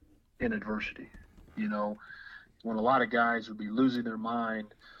around in adversity. When a lot of guys would be losing their mind,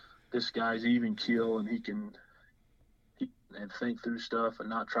 this guy's even keel, and he can think through stuff and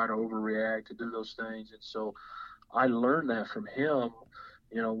not try to overreact and do those things. And so I learned that from him.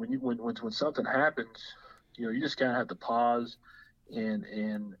 When something happens, you just kind of have to pause and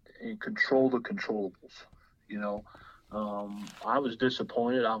control the controllables. I was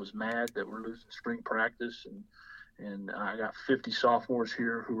disappointed. I was mad that we're losing spring practice, and I got 50 sophomores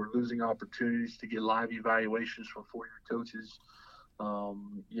here who are losing opportunities to get live evaluations from four-year coaches.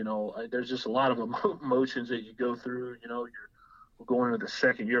 There's just a lot of emotions that you go through. We're going into the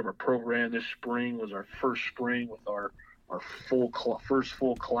second year of our program. This spring was our first spring with our first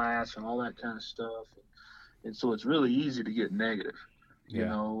full class and all that kind of stuff. And so it's really easy to get negative,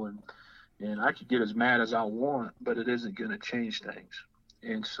 and I could get as mad as I want, but it isn't going to change things.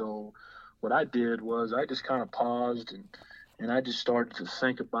 And so what I did was I just kind of paused and I just started to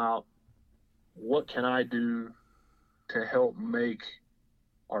think about what can I do to help make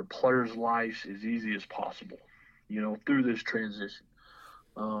our players' lives as easy as possible, through this transition.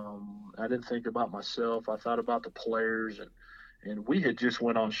 I didn't think about myself. I thought about the players, and we had just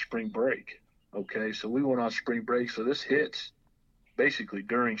went on spring break. Okay, so we went on spring break. So this hits basically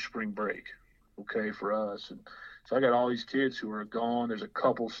during spring break, okay, for us. And so I got all these kids who are gone. There's a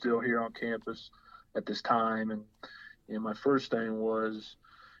couple still here on campus at this time. And my first thing was,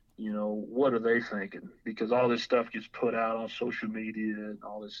 what are they thinking? Because all this stuff gets put out on social media and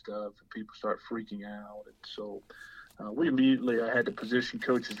all this stuff, and people start freaking out. And so I had the position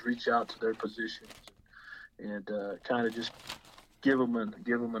coaches reach out to their positions and kind of just give them an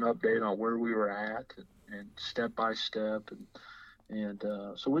update on where we were at and step by step. And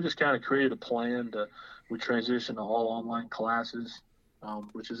so we just kind of created a plan. We transitioned to all online classes,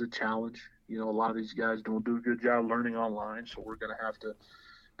 which is a challenge. A lot of these guys don't do a good job learning online, so we're going to have to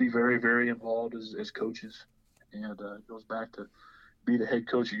be very, very involved as coaches. And it goes back to be the head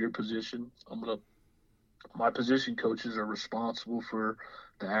coach of your position. My position coaches are responsible for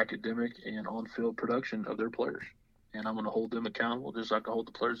the academic and on-field production of their players, and I'm going to hold them accountable just like I hold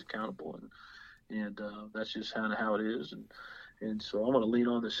the players accountable. And that's just kind of how it is. And so I'm going to lean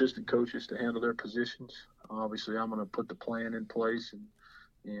on the assistant coaches to handle their positions. Obviously, I'm going to put the plan in place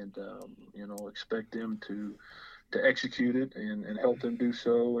and expect them to execute it and help them do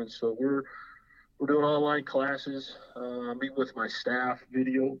so. And so we're doing online classes. I meet with my staff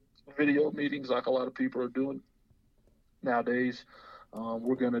video meetings like a lot of people are doing nowadays.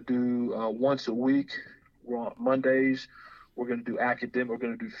 We're going to do once a week. We're on Mondays. We're going to do We're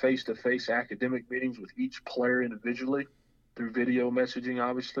going to do face-to-face academic meetings with each player individually through video messaging,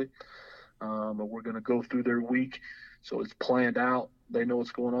 obviously. And we're going to go through their week, so it's planned out. They know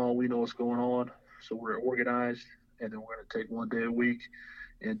what's going on. We know what's going on. So we're organized, and then we're going to take one day a week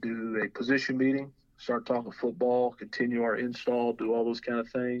and do a position meeting, start talking football, continue our install, do all those kind of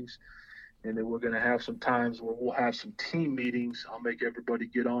things. And then we're going to have some times where we'll have some team meetings. I'll make everybody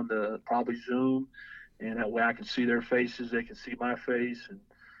get on probably Zoom, and that way I can see their faces, they can see my face,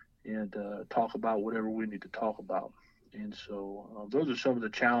 and talk about whatever we need to talk about. And so those are some of the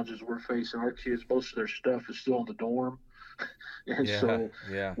challenges we're facing. Our kids, most of their stuff is still in the dorm. And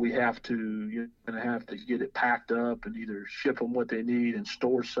we have to, you're going to have to get it packed up and either ship them what they need and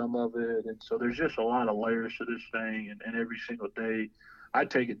store some of it. And so there's just a lot of layers to this thing. And every single day, I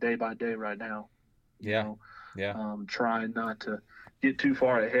take it day by day right now. Trying not to get too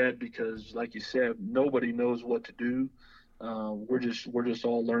far ahead because, like you said, nobody knows what to do. We're just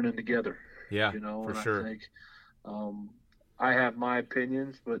all learning together. Yeah, for sure. I think I have my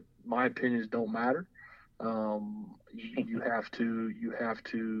opinions, but my opinions don't matter. You have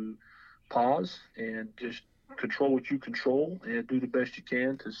to pause and just control what you control and do the best you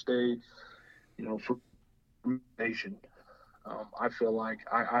can to stay for nation. I feel like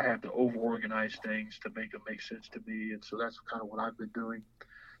I have to over-organize things to make them make sense to me, and so that's kind of what I've been doing.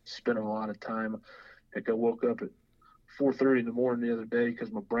 Spending a lot of time. Heck, I woke up at 4:30 in the morning the other day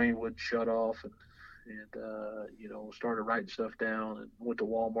because my brain wouldn't shut off, and started writing stuff down, and went to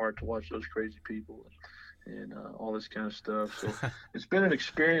Walmart to watch those crazy people and all this kind of stuff. So it's been an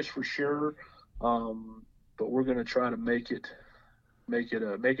experience for sure, but we're going to try to make it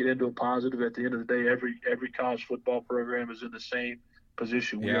into a positive. At the end of the day, every college football program is in the same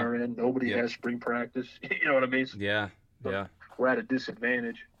position we are in. Nobody has spring practice. You know what I mean? Yeah. So we're at a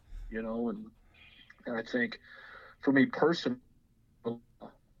disadvantage, and I think for me personally,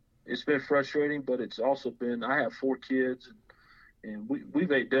 it's been frustrating, but it's also been, I have 4 kids, and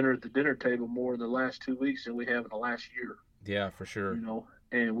we've ate dinner at the dinner table more in the last 2 weeks than we have in the last year. Yeah, for sure.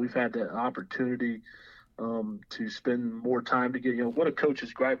 And we've had that opportunity to spend more time together. What a coach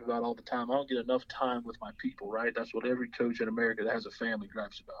is gripe about all the time. I don't get enough time with my people, right? That's what every coach in America that has a family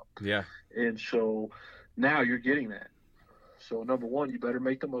gripes about. Yeah. And so now you're getting that. So number one, you better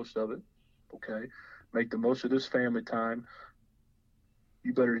make the most of it. Okay. Make the most of this family time.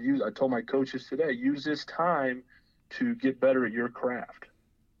 You better I told my coaches today, use this time to get better at your craft.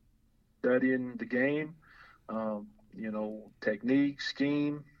 Studying the game, technique,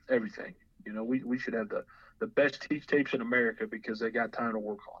 scheme, everything. We should have the best teach tapes in America because they got time to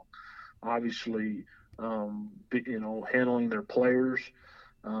work on. Obviously, handling their players.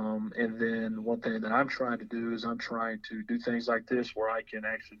 And then one thing that I'm trying to do is I'm trying to do things like this where I can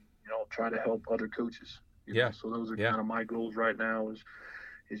actually, try to help other coaches. So those are kind of my goals right now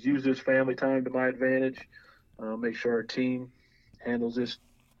is use this family time to my advantage, make sure our team handles this,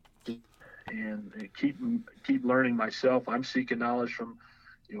 and keep learning myself. I'm seeking knowledge from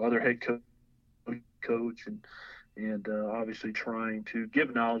other head coach and obviously trying to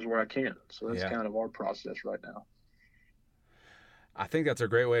give knowledge where I can. So that's kind of our process right now. I think that's a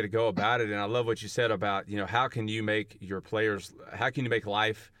great way to go about it, and I love what you said about how can you make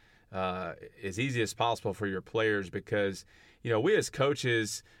life as easy as possible for your players, because we as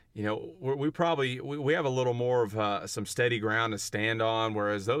coaches, we have a little more of some steady ground to stand on,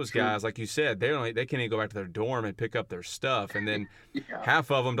 whereas those guys, like you said, they can't even go back to their dorm and pick up their stuff, and then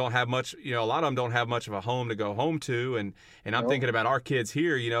half of them don't have much. A lot of them don't have much of a home to go home to, and I'm thinking about our kids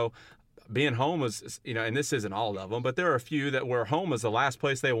here. Being home is, and this isn't all of them, but there are a few where home is the last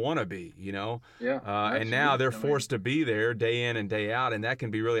place they want to be, and now they're forced to be there day in and day out, and that can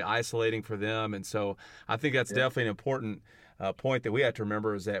be really isolating for them. And so I think that's definitely an important point that we have to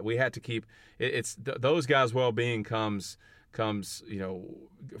remember, is that we have to keep those guys' well-being comes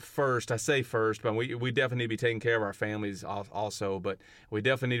first. I say first, but we definitely need to be taking care of our families also, but we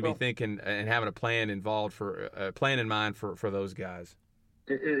definitely need to be thinking and having a plan involved plan in mind for those guys.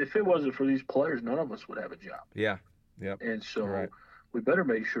 If it wasn't for these players, none of us would have a job. Yeah. Yep. And so we better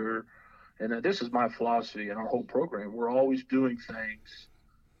make sure, and this is my philosophy in our whole program, we're always doing things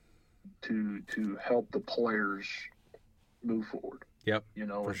to help the players move forward. Yep.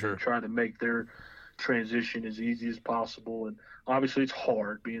 For sure. Trying to make their transition as easy as possible. And obviously it's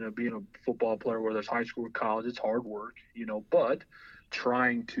hard being a football player, whether it's high school or college, it's hard work, but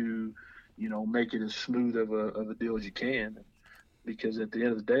trying to, make it as smooth of a deal as you can. Because at the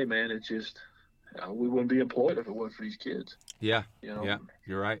end of the day, man, it's just we wouldn't be employed if it wasn't for these kids. Yeah, yeah,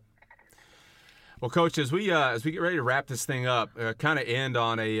 you're right. Well, Coach, as we get ready to wrap this thing up, kind of end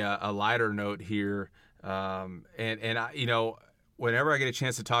on a lighter note here, and I, whenever I get a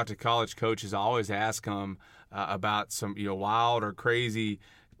chance to talk to college coaches, I always ask them about some wild or crazy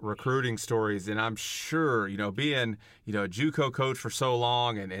recruiting stories. And I'm sure, being, a JUCO coach for so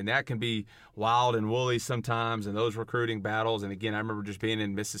long, and that can be wild and woolly sometimes, and those recruiting battles. And again, I remember just being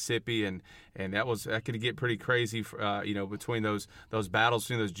in Mississippi, and that could get pretty crazy, between those battles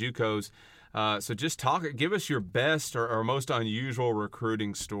between those JUCOs. So just give us your best or most unusual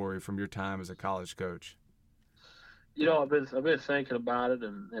recruiting story from your time as a college coach. I've been thinking about it,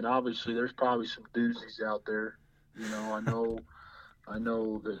 and obviously there's probably some doozies out there. I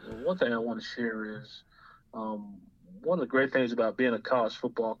know that one thing I want to share is one of the great things about being a college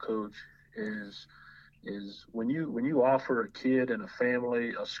football coach is when you offer a kid and a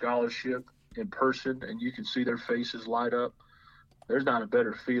family a scholarship in person and you can see their faces light up, there's not a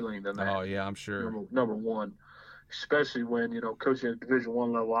better feeling than that. Oh yeah, I'm sure. Number one, especially when coaching at Division I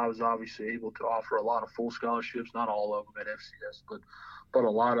level, I was obviously able to offer a lot of full scholarships, not all of them at FCS, but a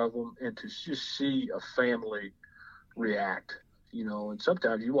lot of them, and to just see a family react. And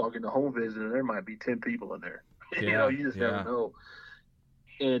sometimes you walk into home visit and there might be 10 people in there. You just never know.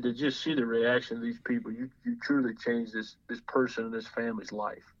 And to just see the reaction of these people, you truly change this person and this family's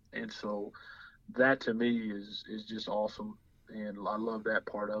life. And so that to me is just awesome, and I love that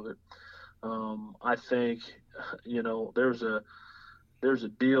part of it. I think, there's a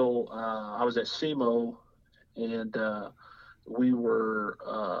deal. I was at SEMO, and we were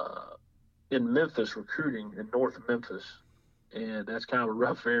in Memphis recruiting in North Memphis, and that's kind of a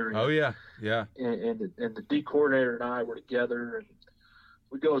rough area. Oh yeah, yeah. And the D coordinator and I were together, and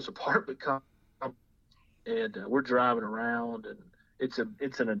we go to this apartment complex, and we're driving around, and it's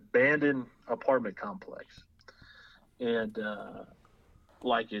an abandoned apartment complex, and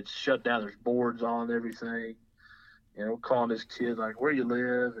like it's shut down. There's boards on everything. And we're calling this kid like, "Where you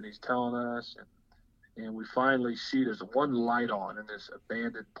live?" And he's telling us, and we finally see there's one light on in this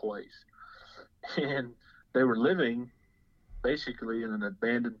abandoned place, and they were living basically in an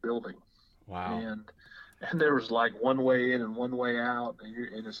abandoned building. Wow. And there was like one way in and one way out,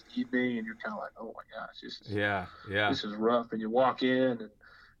 and it's evening, and you're kind of like, "Oh my gosh, this is rough." And you walk in,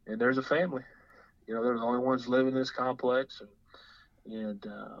 and there's a family. They're the only ones living in this complex, and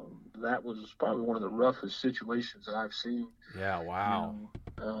that was probably one of the roughest situations that I've seen. Yeah, wow.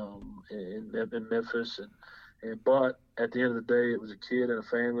 In Memphis, but at the end of the day, it was a kid and a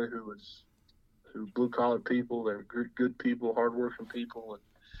family who blue collar people. They're good people, hardworking people,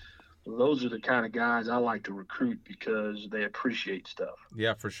 and those are the kind of guys I like to recruit because they appreciate stuff.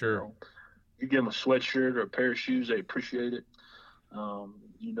 Yeah, for sure. You give them a sweatshirt or a pair of shoes, they appreciate it. They're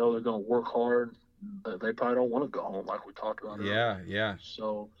going to work hard. But they probably don't want to go home like we talked about earlier. Yeah.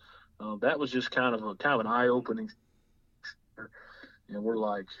 So that was just kind of an eye-opening. And we're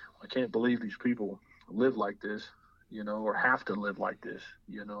like, I can't believe these people live like this, or have to live like this,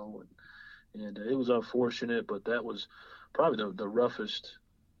 And it was unfortunate, but that was probably the roughest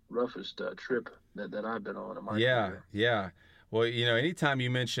trip that I've been on in my career. Yeah. Well, anytime you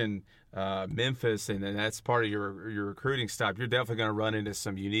mention Memphis and then that's part of your recruiting stop, you're definitely going to run into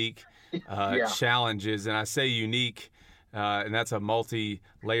some unique challenges. And I say unique, and that's a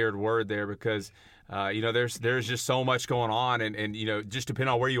multi-layered word there because, there's just so much going on. And just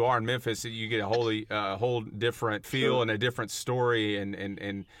depending on where you are in Memphis, you get a whole different feel and a different story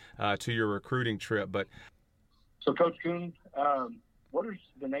and to your recruiting trip. But so, Coach Coon, what are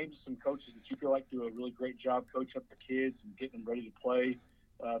the names of some coaches that you feel like do a really great job coaching up the kids and getting them ready to play,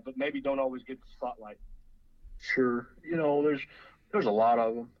 but maybe don't always get the spotlight? Sure. There's a lot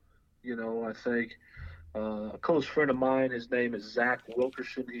of them. I think a close friend of mine, his name is Zach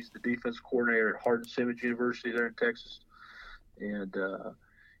Wilkerson. He's the defense coordinator at Hardin-Simmons University there in Texas. And,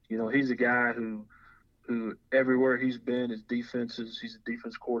 he's a guy who everywhere he's been, his defenses, he's a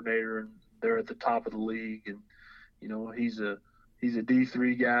defense coordinator, and they're at the top of the league. And, he's a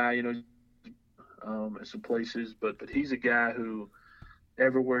D3 guy, in some places, but he's a guy who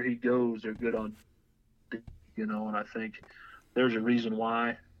everywhere he goes, they're good on, and I think there's a reason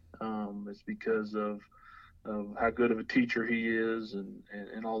why. It's because of how good of a teacher he is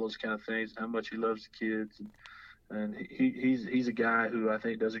and all those kind of things, and how much he loves the kids. And he's a guy who I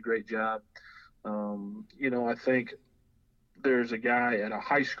think does a great job. I think there's a guy at a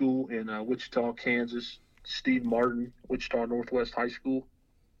high school in Wichita, Kansas, Steve Martin, Wichita Northwest High School.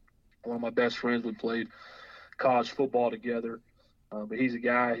 One of my best friends. We played college football together. But he's a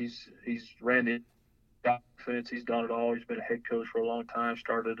guy, he's ran the offense. He's done it all. He's been a head coach for a long time,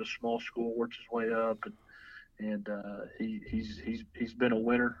 started at a small school, worked his way up. And he's been a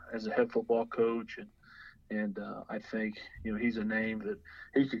winner as a head football coach. And I think, he's a name that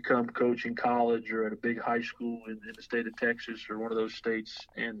he could come coach in college or at a big high school in the state of Texas or one of those states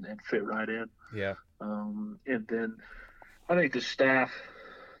and fit right in. Yeah. And then I think the staff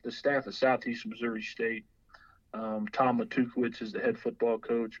at Southeast Missouri State, Tom Matukowicz is the head football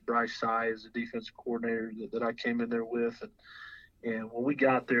coach. Bryce Sy is the defensive coordinator that I came in there with. And when we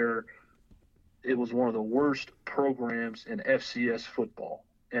got there, it was one of the worst programs in FCS football.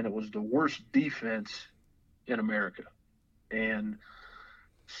 And it was the worst defense in America. And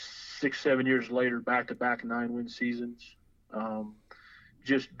 6-7 years later, back-to-back 9-win seasons,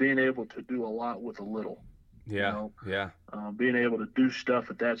 just being able to do a lot with a little. Being able to do stuff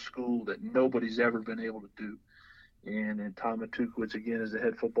at that school that nobody's ever been able to do. And Tom Matukowicz, again, is the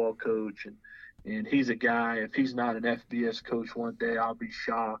head football coach. And he's a guy, if he's not an FBS coach one day, I'll be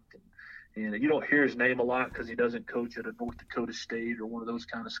shocked. And you don't hear his name a lot because he doesn't coach at a North Dakota State or one of those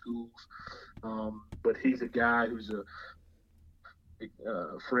kind of schools. But he's a guy who's a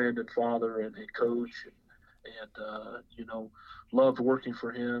friend and father and coach. And loved working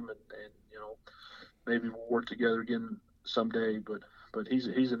for him. And maybe we'll work together again someday. But he's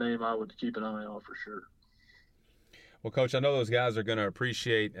a name I would keep an eye on for sure. Well, Coach, I know those guys are going to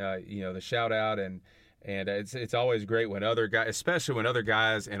appreciate, the shout out and And it's always great when other guys, especially when other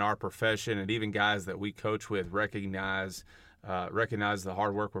guys in our profession and even guys that we coach with recognize the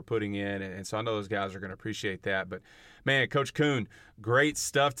hard work we're putting in. And so I know those guys are going to appreciate that. But, man, Coach Kuhn, great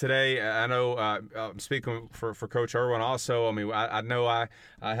stuff today. I know I'm speaking for Coach Irwin also. I mean, I know I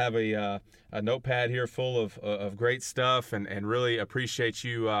have a notepad here full of great stuff and really appreciate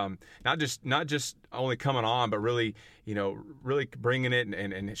you not just only coming on, but really, really bringing it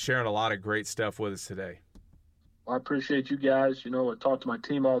and sharing a lot of great stuff with us today. I appreciate you guys. I talk to my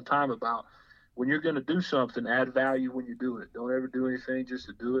team all the time about when you're going to do something, add value when you do it. Don't ever do anything just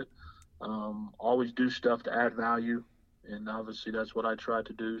to do it. Always do stuff to add value, and obviously that's what I try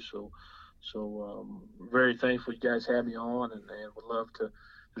to do. So very thankful you guys had me on, and would love to.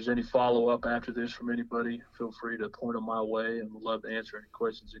 If there's any follow-up after this from anybody, feel free to point them my way, and would love to answer any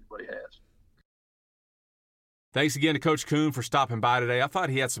questions anybody has. Thanks again to Coach Kuhn for stopping by today. I thought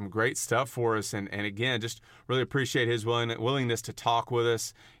he had some great stuff for us, and again, just really appreciate his willingness to talk with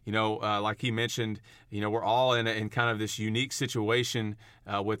us. Like he mentioned, we're all in kind of this unique situation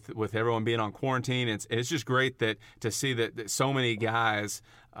with everyone being on quarantine, and it's just great to see that so many guys,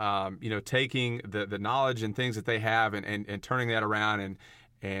 taking the knowledge and things that they have and turning that around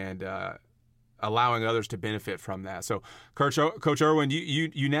and allowing others to benefit from that. So, Coach Irwin,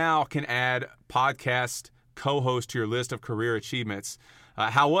 you now can add podcast co-host to your list of career achievements.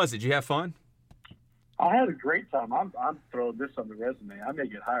 How was it? Did you have fun? I had a great time. I'm throwing this on the resume. I may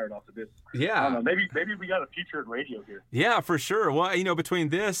get hired off of this. Yeah. I don't know. Maybe we got a future in radio here. Yeah, for sure. Well, between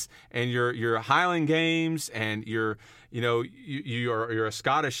this and your Highland games and you're a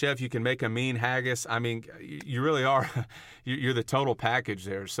Scottish chef, you can make a mean haggis. I mean, you really are. You're the total package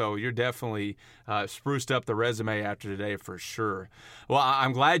there. So you're definitely spruced up the resume after today for sure. Well,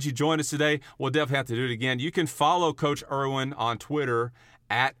 I'm glad you joined us today. We'll definitely have to do it again. You can follow Coach Irwin on Twitter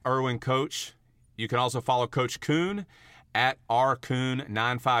 @IrwinCoach. You can also follow Coach Kuhn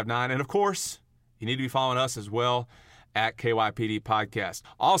 @rkuhn959. And, of course, you need to be following us as well at KYPD Podcast.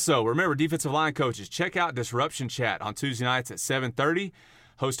 Also, remember, defensive line coaches, check out Disruption Chat on Tuesday nights at 7:30,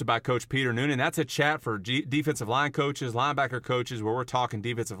 hosted by Coach Peter Noonan. That's a chat for defensive line coaches, linebacker coaches, where we're talking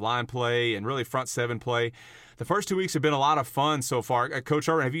defensive line play and really front seven play. The first 2 weeks have been a lot of fun so far. Coach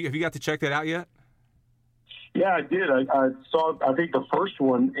Irwin, have you got to check that out yet? Yeah, I did. I saw, I think, the first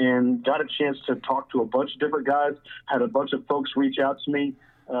one and got a chance to talk to a bunch of different guys, had a bunch of folks reach out to me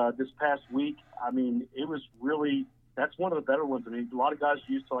this past week. I mean, it was really – that's one of the better ones. I mean, a lot of guys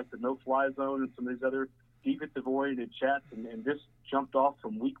are used to, like, the no-fly zone and some of these other defensive-oriented chats, and this jumped off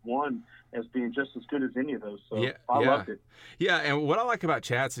from week one as being just as good as any of those. So I loved it. Yeah, and what I like about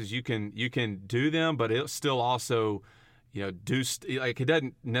chats is you can do them, but it'll still also – it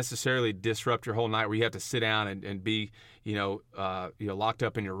doesn't necessarily disrupt your whole night where you have to sit down and be, locked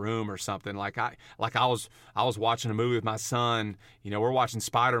up in your room or something. Like I was watching a movie with my son. We're watching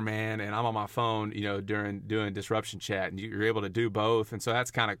Spider-Man and I'm on my phone, during doing Disruption Chat, and you're able to do both, and so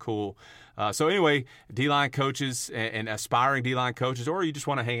that's kind of cool. So anyway, D-line coaches and aspiring D-line coaches, or you just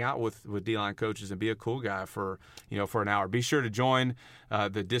want to hang out with D-line coaches and be a cool guy for an hour, be sure to join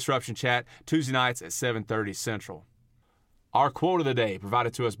the Disruption Chat Tuesday nights at 7:30 Central. Our quote of the day,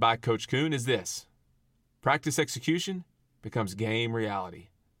 provided to us by Coach Kuhn, is this: practice execution becomes game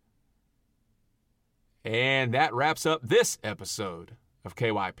reality. And that wraps up this episode of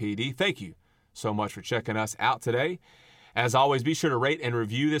KYPD. Thank you so much for checking us out today. As always, be sure to rate and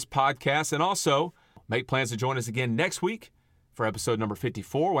review this podcast, and also make plans to join us again next week for episode number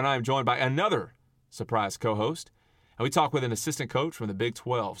 54, when I am joined by another surprise co-host. And we talk with an assistant coach from the Big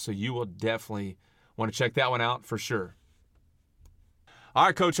 12, so you will definitely want to check that one out for sure. All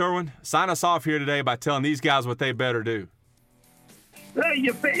right, Coach Irwin, sign us off here today by telling these guys what they better do. Hey,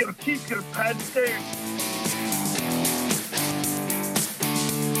 you bet your cheeks gonna pad down.